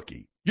help a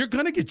rookie. You're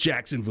going to get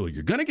Jacksonville.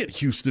 You're going to get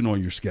Houston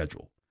on your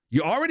schedule.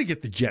 You already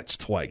get the Jets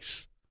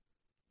twice.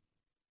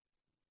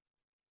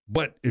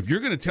 But if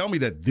you're going to tell me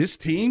that this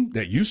team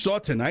that you saw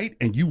tonight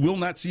and you will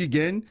not see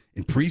again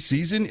in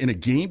preseason in a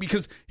game,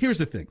 because here's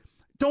the thing.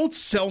 Don't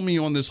sell me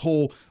on this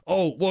whole,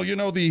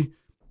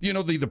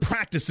 the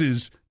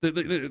practices,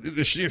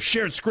 the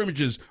shared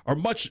scrimmages are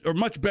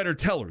much better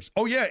tellers.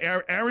 Oh,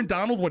 yeah, Aaron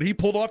Donald, what he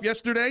pulled off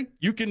yesterday,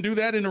 you can do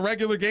that in a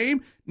regular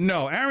game?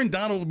 No, Aaron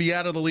Donald will be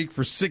out of the league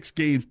for 6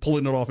 games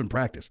pulling it off in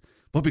practice.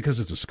 But because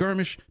it's a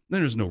skirmish,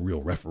 then there's no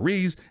real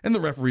referees, and the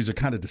referees are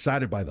kind of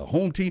decided by the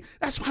home team.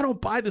 That's why I don't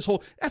buy this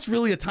whole, that's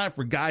really a time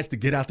for guys to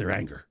get out their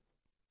anger.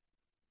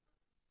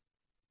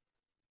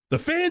 The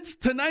fans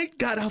tonight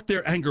got out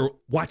their anger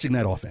watching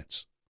that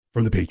offense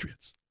from the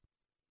Patriots.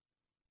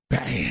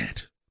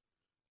 Bad.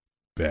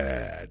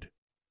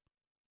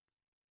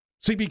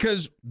 See,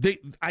 because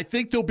I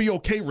think they'll be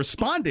okay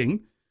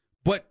responding,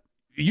 but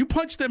you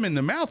punch them in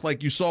the mouth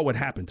like you saw what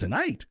happened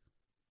tonight,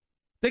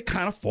 they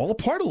kind of fall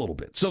apart a little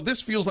bit. So this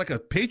feels like a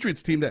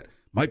Patriots team that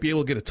might be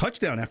able to get a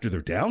touchdown after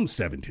they're down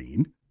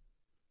 17.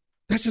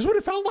 That's just what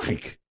it felt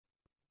like.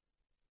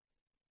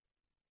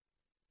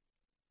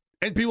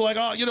 And people are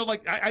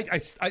like,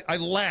 I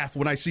laugh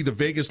when I see the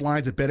Vegas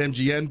lines at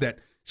BetMGM that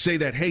say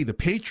that, hey, the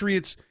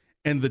Patriots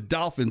and the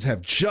Dolphins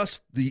have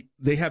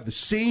they have the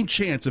same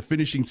chance of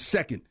finishing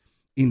second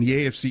in the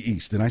AFC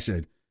East. And I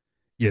said,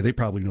 yeah, they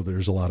probably know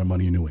there's a lot of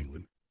money in New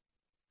England.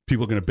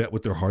 People are going to bet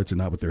with their hearts and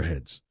not with their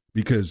heads,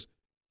 because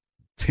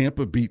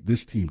Tampa beat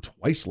this team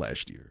twice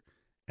last year.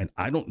 And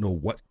I don't know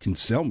what can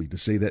sell me to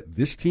say that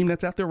this team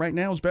that's out there right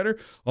now is better.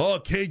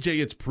 Oh,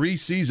 KJ, it's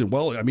preseason.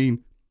 Well, I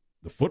mean,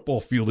 the football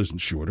field isn't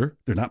shorter.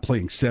 They're not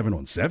playing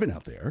 7-on-7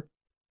 out there.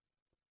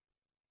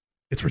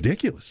 It's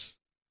ridiculous.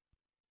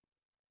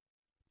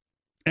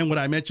 And when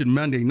I mentioned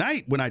Monday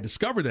night, when I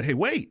discovered that, hey,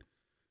 wait,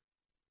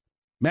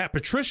 Matt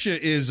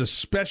Patricia is a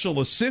special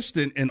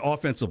assistant and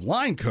offensive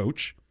line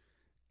coach,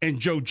 and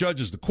Joe Judge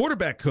is the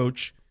quarterback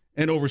coach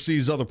and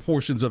oversees other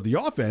portions of the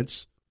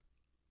offense.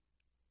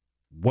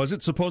 Was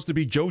it supposed to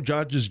be Joe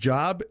Judge's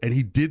job, and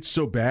he did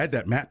so bad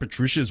that Matt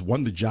Patricia's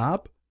won the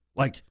job?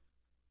 Like,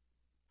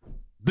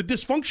 the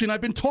dysfunction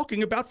I've been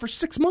talking about for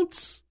 6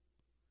 months.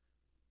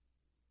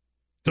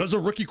 Does a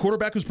rookie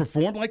quarterback who's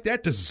performed like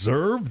that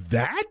deserve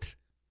that?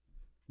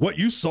 What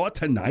you saw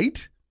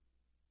tonight?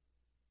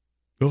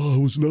 Oh, I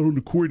was not on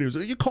the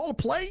coordinators. You call a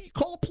play. You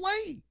call a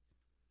play.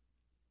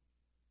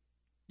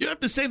 You have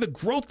to say the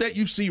growth that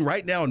you see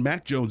right now in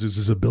Mac Jones is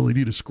his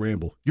ability to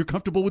scramble. You're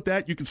comfortable with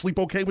that? You can sleep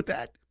okay with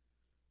that?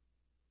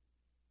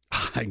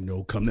 I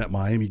know come that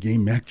Miami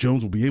game, Mac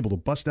Jones will be able to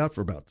bust out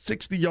for about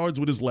 60 yards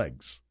with his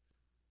legs.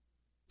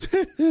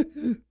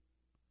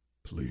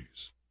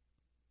 Please.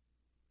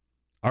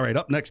 All right,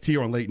 up next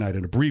here on Late Night,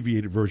 an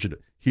abbreviated version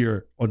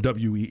here on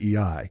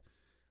WEEI.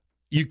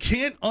 You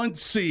can't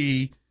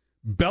unsee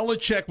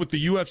Belichick with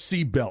the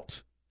UFC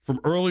belt from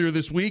earlier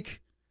this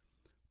week,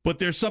 but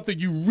there's something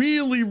you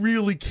really,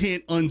 really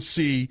can't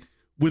unsee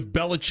with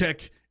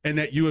Belichick and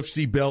that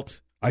UFC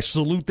belt. I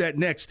salute that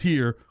next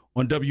here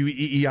on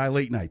WEEI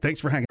Late Night. Thanks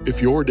for hanging.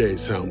 If your day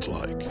sounds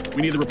like...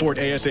 We need the report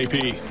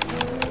ASAP.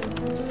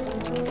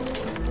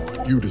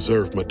 you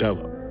deserve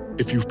Modelo.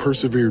 If you've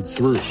persevered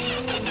through,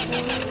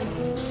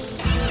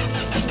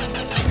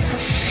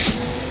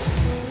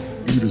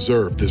 you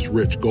deserve this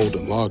rich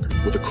golden lager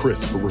with a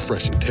crisp but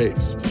refreshing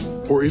taste.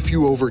 Or if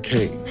you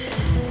overcame. 2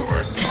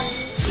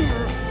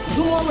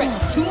 more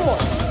reps, 2 more.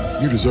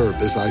 You deserve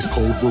this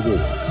ice-cold reward.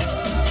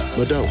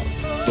 Modelo,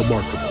 the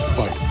Markable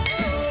Fighter.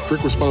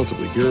 Drink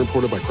responsibly. Beer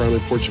imported by Crown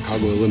Imports,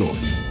 Chicago, Illinois.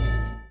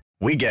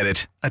 We get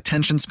it.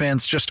 Attention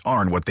spans just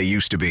aren't what they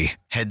used to be.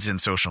 Heads in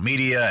social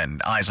media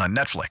and eyes on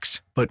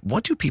Netflix. But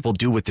what do people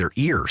do with their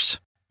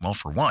ears? Well,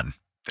 for one,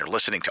 they're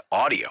listening to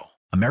audio.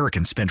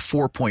 Americans spend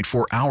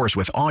 4.4 hours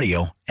with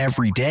audio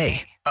every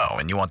day. Oh,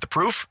 and you want the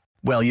proof?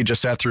 Well, you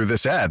just sat through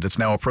this ad that's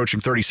now approaching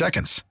 30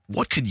 seconds.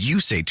 What could you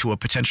say to a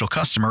potential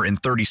customer in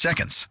 30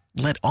 seconds?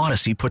 Let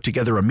Odyssey put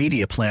together a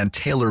media plan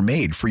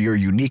tailor-made for your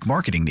unique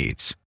marketing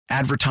needs.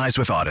 Advertise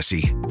with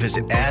Odyssey.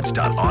 Visit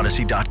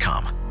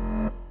ads.odyssey.com.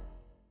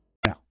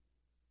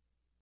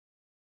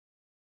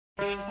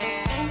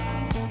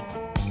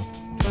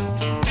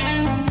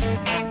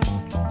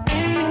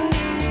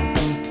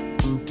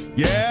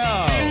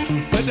 Yeah,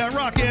 let that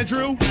rock,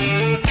 Andrew.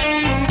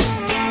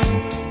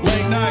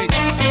 Late night.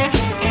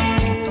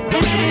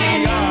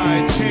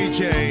 WEI, it's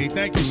KJ.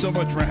 Thank you so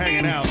much for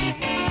hanging out.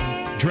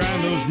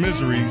 Drown those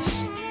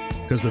miseries,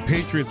 because the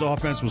Patriots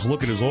offense was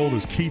looking as old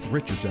as Keith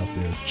Richards out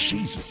there.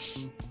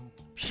 Jesus.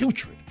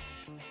 Putrid.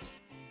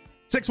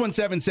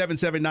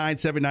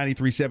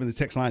 617-779-7937. The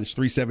text line is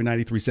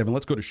 37937.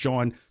 Let's go to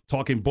Sean,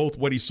 talking both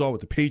what he saw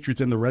with the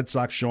Patriots and the Red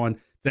Sox. Sean,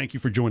 thank you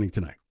for joining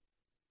tonight.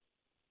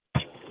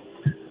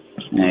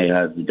 Hey,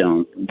 how's it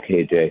going,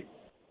 KJ?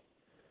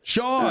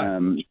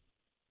 Sean!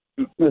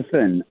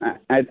 Listen,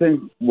 I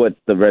think what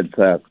the Red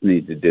Sox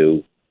need to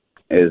do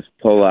is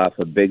pull off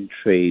a big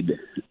trade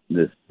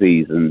this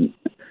season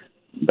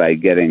by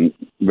getting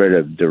rid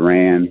of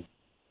Duran,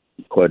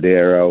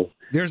 Cordero.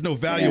 There's no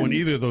value in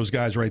either of those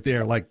guys right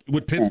there. Like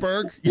with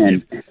Pittsburgh?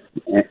 And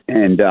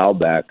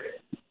Dahlbeck.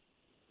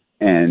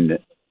 And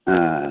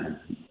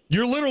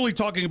you're literally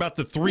talking about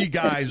the three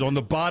guys on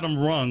the bottom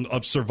rung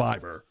of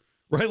Survivor,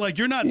 right? Like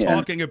you're not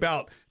talking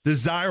about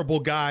desirable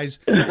guys.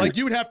 Like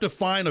you would have to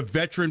find a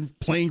veteran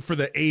playing for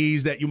the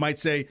A's that you might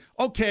say,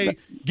 okay,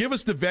 give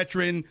us the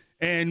veteran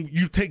and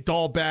you take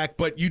Dahlbeck,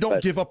 but you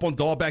don't give up on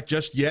Dahlbeck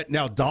just yet.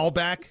 Now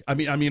Dahlbeck, I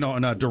mean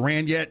on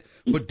Duran yet,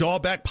 but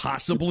Dahlbeck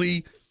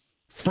possibly.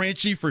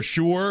 Franchi for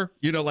sure.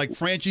 You know, like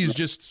Franchi's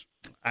just,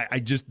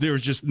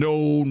 there's just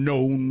no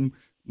known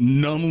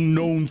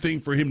thing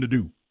for him to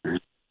do.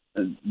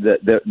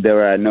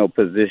 There are no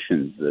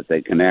positions that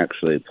they can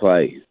actually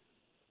play.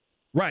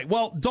 Right.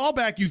 Well,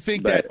 Dahlbeck, you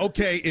think that,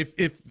 okay,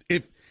 if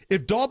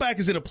Dahlbeck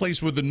is in a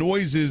place where the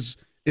noise is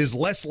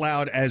less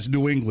loud as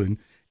New England,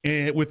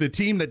 and with a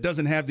team that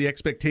doesn't have the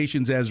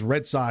expectations as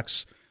Red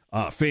Sox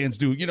fans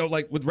do, you know,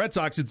 like with Red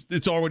Sox,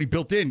 it's already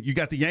built in. You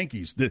got the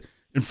Yankees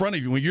in front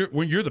of you.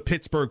 When you're the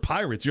Pittsburgh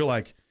Pirates, you're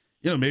like,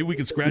 you know, maybe we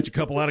can scratch a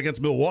couple out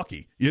against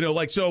Milwaukee. You know,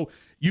 like, so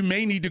you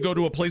may need to go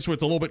to a place where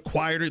it's a little bit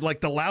quieter.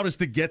 Like the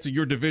loudest it gets in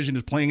your division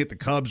is playing at the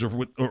Cubs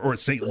or at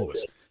St.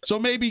 Louis. So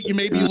maybe you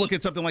look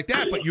at something like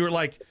that, but you're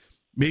like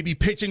maybe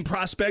pitching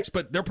prospects,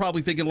 but they're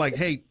probably thinking like,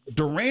 hey,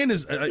 Duran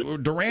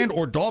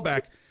or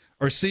Dahlbeck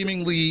are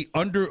seemingly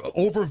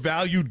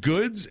overvalued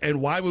goods, and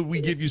why would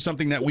we give you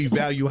something that we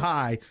value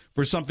high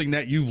for something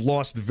that you've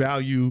lost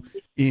value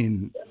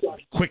in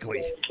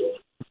quickly?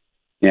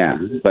 Yeah,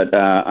 but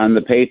on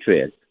the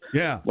Patriots,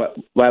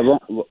 why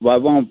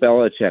won't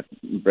Belichick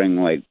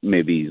bring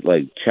maybe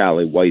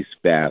Charlie Weiss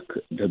back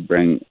to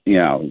bring, you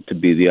know, to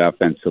be the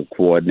offensive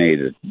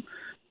coordinator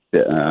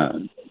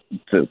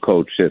to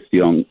coach this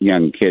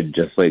young kid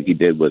just like he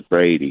did with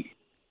Brady?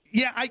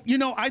 Yeah,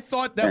 I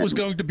thought that was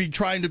going to be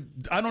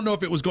I don't know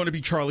if it was going to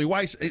be Charlie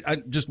Weiss,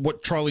 just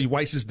what Charlie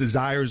Weiss's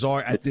desires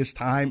are at this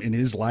time in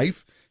his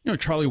life. You know,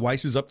 Charlie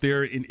Weiss is up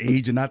there in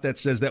age, and not that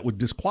says that would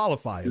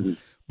disqualify him.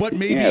 But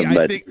maybe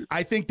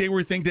I think they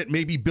were thinking that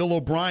maybe Bill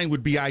O'Brien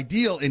would be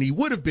ideal, and he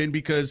would have been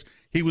because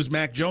he was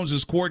Mac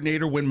Jones's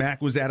coordinator when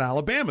Mac was at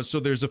Alabama. So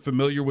there's a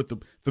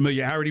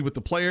familiarity with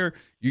the player.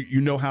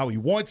 You know how he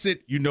wants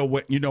it. You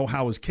know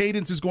how his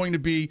cadence is going to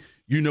be.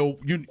 You know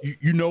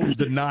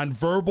the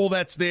nonverbal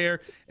that's there.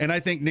 And I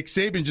think Nick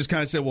Saban just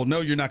kind of said, well, no,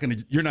 you're not going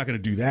to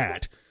do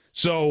that.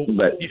 So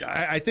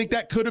I think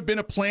that could have been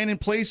a plan in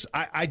place.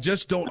 I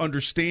just don't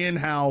understand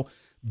how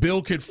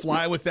Bill could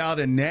fly without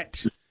a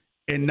net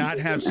and not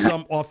have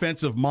some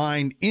offensive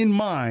mind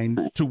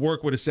to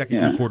work with a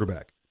second-year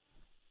quarterback.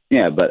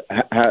 Yeah, but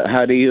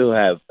how do you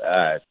have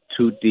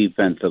two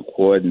defensive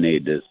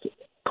coordinators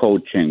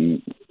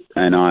coaching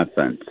an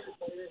offense?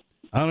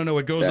 I don't know.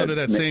 It goes under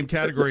that same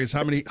category as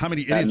how many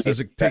idiots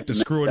does it take to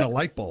screw in a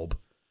light bulb?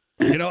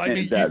 You know,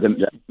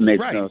 that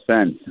makes no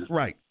sense.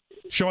 Right.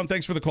 Sean,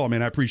 thanks for the call,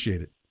 man. I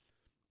appreciate it.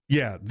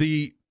 Yeah,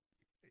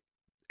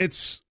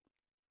 it's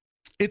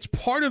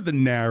part of the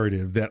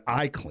narrative that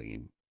I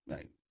claim.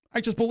 I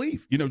just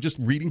believe, you know, just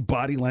reading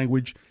body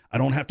language. I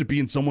don't have to be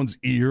in someone's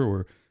ear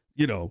or,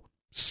 you know,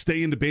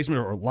 stay in the basement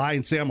or lie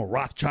and say I'm a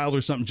Rothschild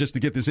or something just to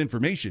get this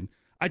information.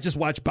 I just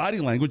watch body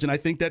language, and I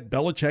think that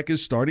Belichick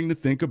is starting to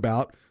think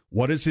about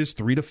what does his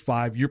 3 to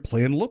 5 year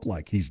plan look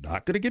like. He's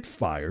not going to get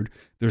fired.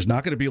 There's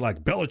not going to be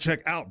like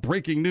Belichick out,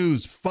 breaking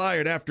news,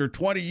 fired after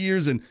 20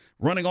 years and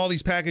running all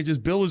these packages.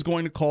 Bill is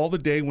going to call the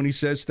day when he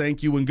says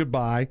thank you and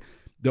goodbye.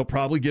 They'll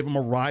probably give him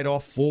a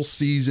ride-off full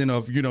season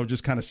of,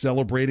 just kind of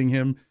celebrating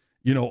him,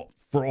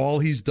 for all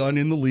he's done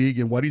in the league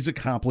and what he's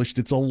accomplished.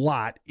 It's a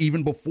lot,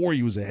 even before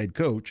he was a head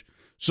coach.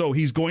 So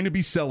he's going to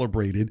be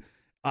celebrated.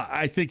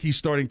 I think he's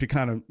starting to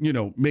kind of,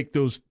 make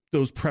those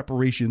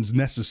preparations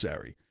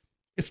necessary.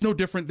 It's no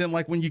different than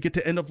like when you get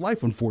to end of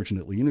life,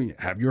 unfortunately. You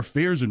have your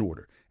affairs in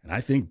order. And I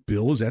think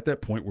Bill is at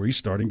that point where he's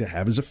starting to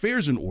have his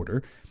affairs in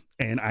order.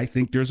 And I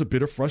think there's a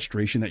bit of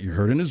frustration that you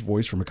heard in his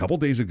voice from a couple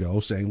days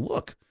ago saying,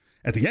 look,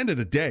 at the end of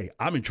the day,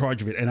 I'm in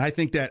charge of it. And I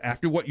think that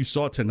after what you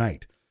saw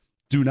tonight,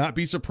 do not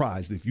be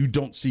surprised if you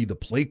don't see the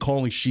play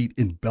calling sheet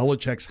in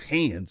Belichick's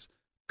hands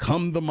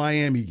come the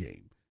Miami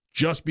game,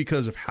 just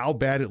because of how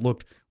bad it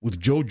looked with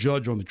Joe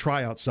Judge on the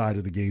tryout side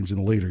of the games in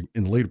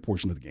the later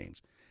portion of the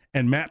games.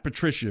 And Matt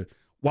Patricia,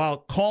 while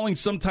calling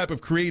some type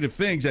of creative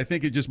things, I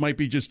think it just might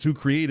be just too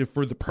creative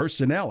for the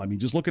personnel. I mean,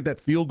 just look at that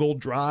field goal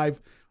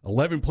drive,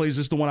 11 plays.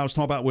 This is the one I was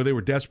talking about where they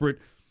were desperate.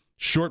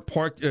 Short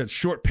pass to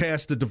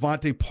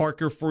Devontae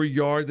Parker for a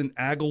yard, then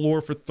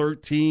Aguilar for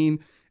 13,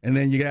 and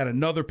then you got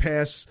another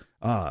pass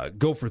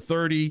go for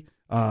 30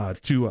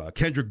 to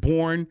Kendrick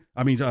Bourne.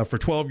 For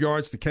 12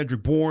 yards to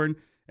Kendrick Bourne,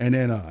 and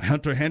then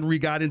Hunter Henry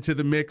got into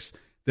the mix.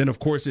 Then, of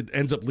course, it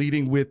ends up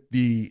leading with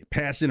the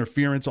pass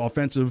interference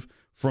offensive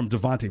from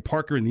Devontae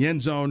Parker in the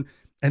end zone.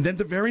 And then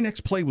the very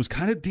next play was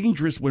kind of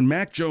dangerous when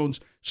Mac Jones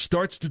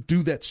starts to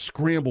do that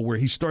scramble where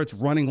he starts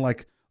running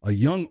like a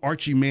young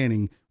Archie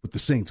Manning with the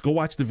Saints. Go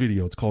watch the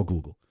video. It's called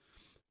Google.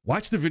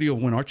 Watch the video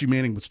of when Archie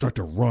Manning would start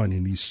to run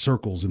in these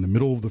circles in the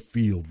middle of the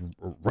field,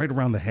 right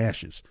around the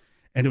hashes.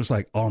 And it was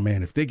like, oh,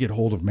 man, if they get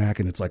hold of Mac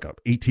and it's like a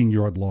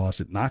 18-yard loss,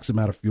 it knocks him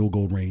out of field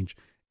goal range.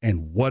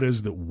 And what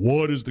is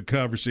the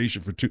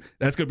conversation for two?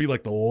 That's going to be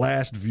like the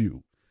last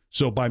view.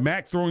 So by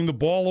Mac throwing the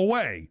ball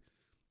away,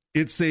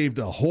 it saved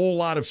a whole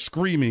lot of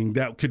screaming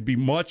that could be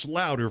much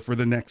louder for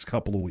the next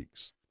couple of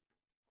weeks.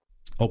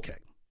 Okay.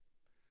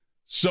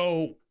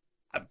 So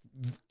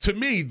to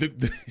me,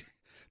 the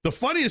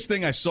funniest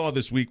thing I saw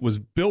this week was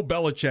Bill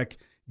Belichick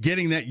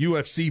getting that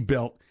UFC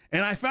belt.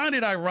 And I found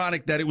it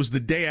ironic that it was the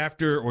day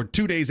after or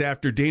 2 days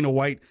after Dana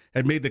White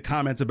had made the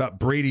comments about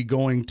Brady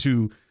going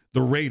to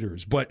the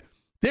Raiders. But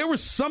there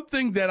was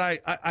something that I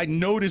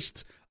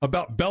noticed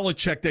about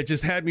Belichick that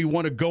just had me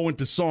want to go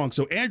into song.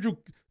 So, Andrew,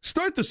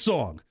 start the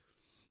song,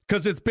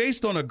 because it's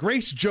based on a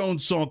Grace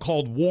Jones song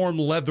called Warm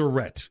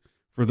Leatherette,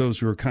 for those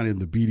who are kind of in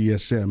the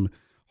BDSM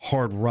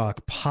hard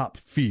rock pop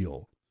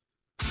feel.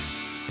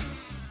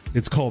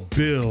 It's called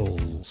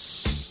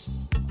Bill's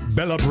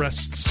Bella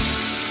Breasts,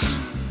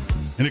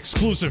 an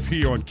exclusive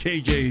here on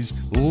KJ's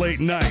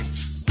Late Night.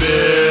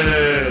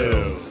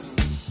 Bill's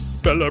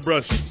Bella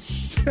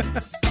Breasts.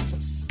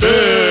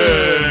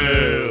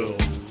 Bill's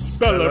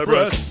Bella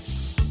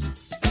Breasts.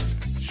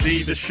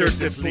 See the shirt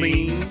that's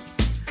lean,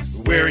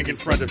 wearing in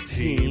front of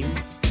team.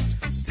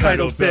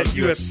 Title bet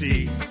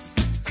UFC,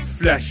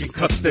 flashing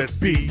cups that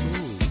beat.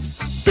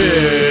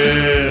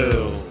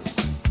 Bill's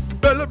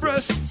Bella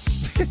Breasts.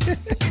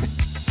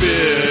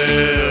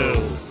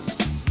 Bill's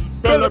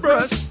Bella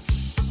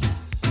Breasts.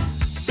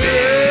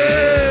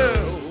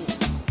 Bill's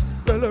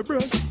Bella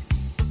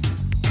Breasts.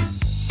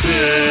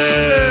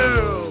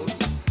 Bill's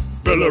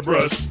Bella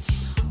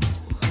Breasts.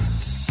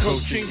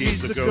 Coaching,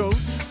 he's the GOAT.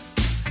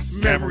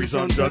 Memories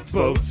on duck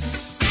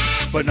boats.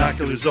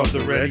 Binoculars on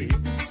the ready.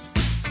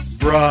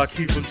 Bra,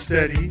 keep him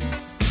steady.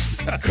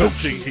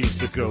 Coaching, he's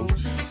the GOAT.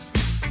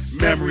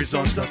 Memories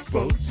on duck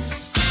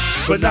boats.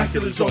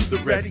 Binoculars on the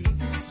ready.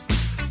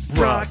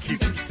 Bra,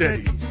 keep him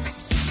steady.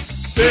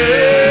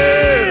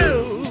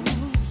 Bill's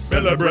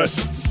Bella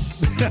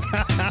Breasts.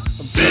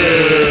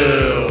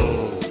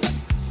 Bill's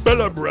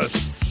Bella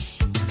Breasts.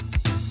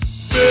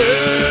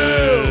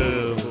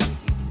 Bill's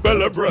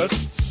Bella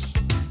Breasts.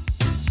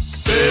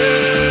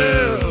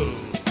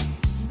 Bill's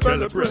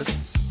Bella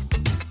Breasts.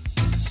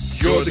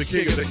 You're the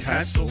king of the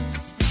castle.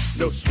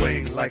 No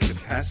swaying like a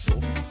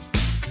tassel.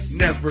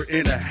 Never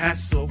in a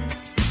hassle.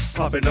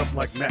 Popping up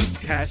like Matt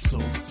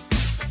Castle.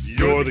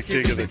 You're the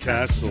king of the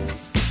castle.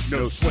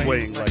 No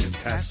swaying like a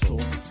tassel.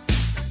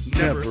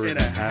 Never in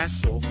a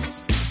hassle.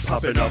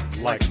 Popping up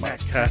like Matt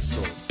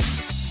Castle.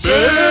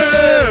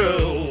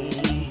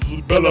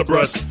 Bill's Bella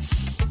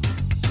Breasts.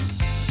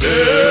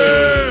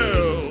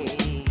 Bill's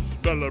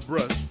Bella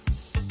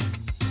Breasts.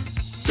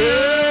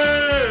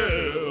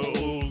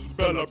 Bill's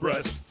Bella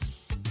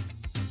Breasts.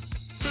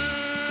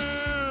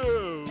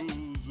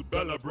 Bill's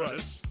Bella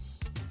Breasts.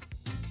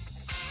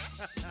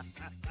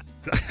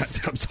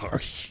 I'm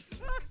sorry.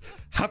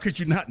 How could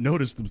you not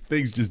notice them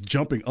things just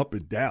jumping up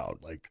and down?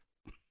 Like,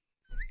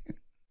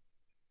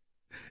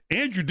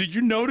 Andrew, did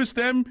you notice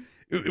them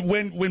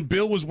when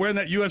Bill was wearing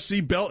that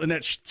UFC belt and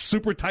that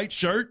super tight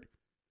shirt?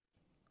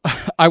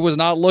 I was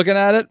not looking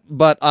at it,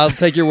 but I'll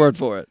take your word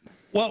for it.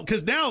 Well,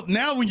 because now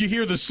when you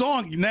hear the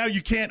song, now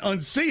you can't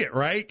unsee it,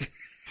 right?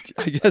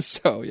 I guess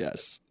so,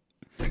 yes.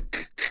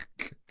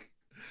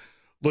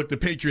 Look, the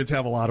Patriots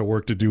have a lot of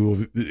work to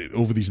do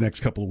over these next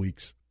couple of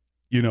weeks.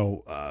 You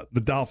know,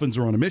 the Dolphins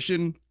are on a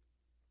mission.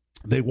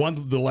 They won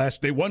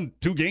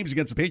 2 games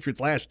against the Patriots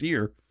last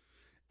year.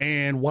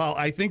 And while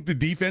I think the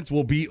defense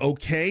will be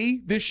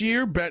okay this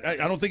year, but I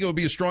don't think it will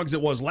be as strong as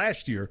it was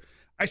last year,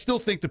 I still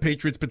think the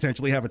Patriots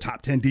potentially have a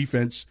top 10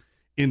 defense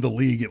in the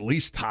league, at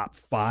least top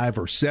 5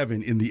 or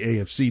 7 in the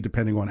AFC,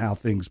 depending on how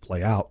things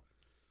play out.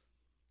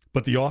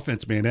 But the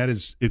offense, man,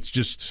 there's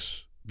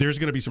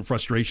going to be some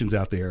frustrations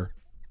out there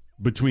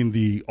between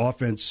the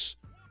offense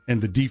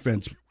and the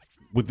defense,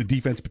 with the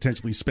defense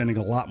potentially spending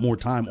a lot more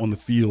time on the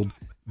field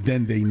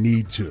than they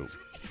need to.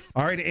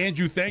 All right,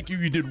 Andrew, thank you.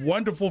 You did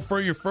wonderful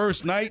for your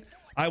first night.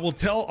 I will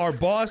tell our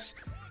boss,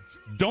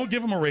 don't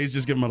give him a raise,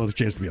 just give him another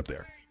chance to be up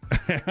there.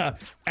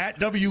 At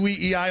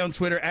WEEI on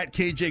Twitter, at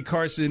KJ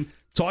Carson.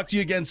 Talk to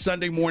you again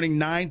Sunday morning,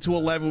 9 to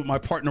 11 with my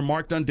partner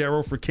Mark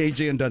Dondero for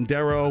KJ and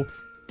Dondero.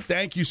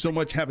 Thank you so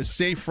much. Have a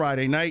safe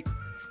Friday night.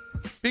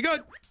 Be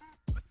good.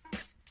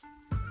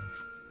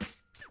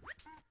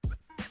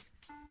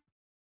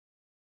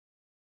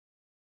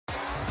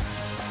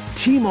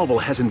 T-Mobile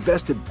has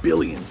invested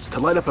billions to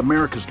light up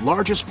America's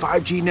largest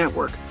 5G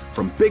network,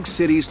 from big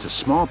cities to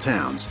small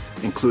towns,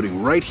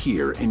 including right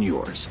here in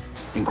yours.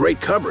 And great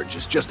coverage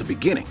is just the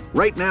beginning.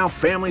 Right now,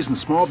 families and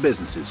small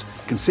businesses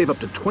can save up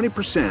to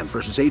 20%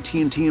 versus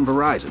AT&T and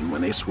Verizon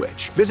when they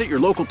switch. Visit your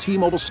local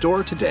T-Mobile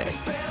store today.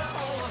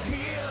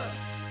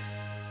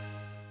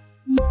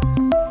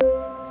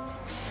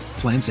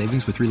 Plan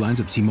savings with 3 lines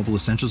of T-Mobile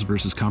Essentials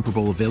versus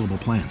comparable available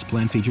plans.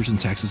 Plan features and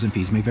taxes and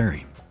fees may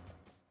vary.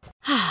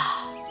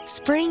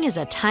 Spring is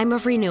a time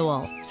of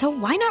renewal, so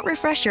why not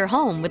refresh your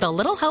home with a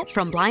little help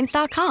from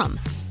Blinds.com?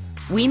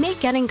 We make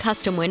getting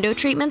custom window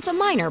treatments a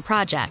minor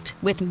project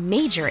with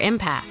major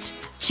impact.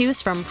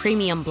 Choose from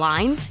premium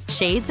blinds,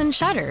 shades, and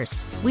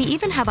shutters. We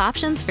even have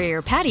options for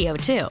your patio,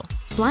 too.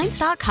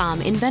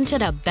 Blinds.com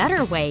invented a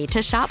better way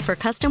to shop for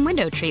custom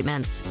window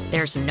treatments.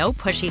 There's no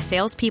pushy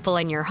salespeople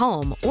in your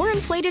home or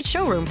inflated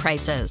showroom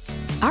prices.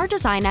 Our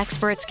design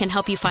experts can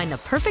help you find the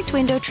perfect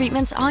window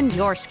treatments on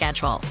your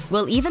schedule.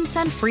 We'll even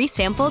send free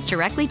samples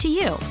directly to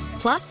you.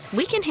 Plus,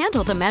 we can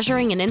handle the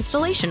measuring and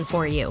installation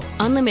for you.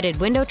 Unlimited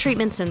window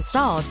treatments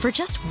installed for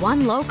just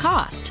one low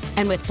cost.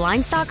 And with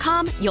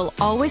Blinds.com, you'll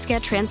always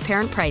get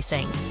transparent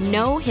pricing.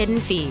 No hidden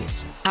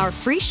fees. Our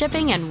free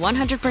shipping and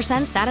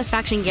 100%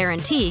 satisfaction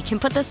guarantee can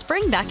put the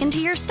spring back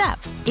into your step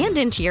and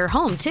into your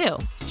home, too.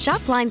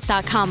 Shop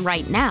Blinds.com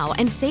right now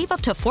and save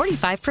up to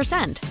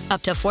 45%.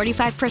 Up to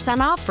 45%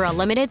 off for a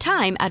limited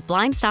time at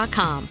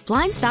Blinds.com.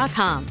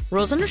 Blinds.com.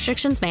 Rules and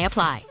restrictions may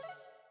apply.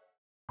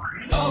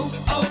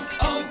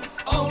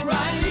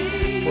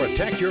 O'Reilly.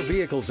 Protect your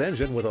vehicle's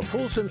engine with a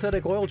full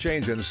synthetic oil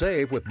change and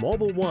save with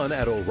Mobil 1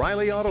 at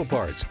O'Reilly Auto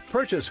Parts.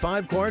 Purchase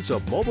 5 quarts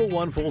of Mobil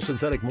 1 full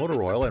synthetic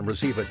motor oil and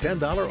receive a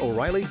 $10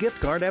 O'Reilly gift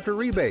card after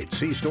rebate.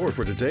 See store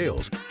for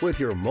details. With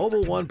your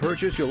Mobil 1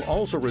 purchase, you'll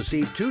also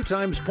receive 2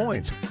 times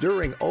points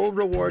during O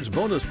Rewards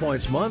Bonus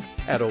Points Month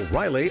at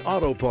O'Reilly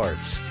Auto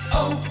Parts.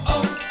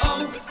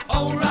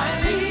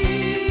 O'Reilly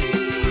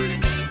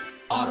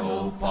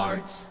Auto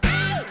Parts.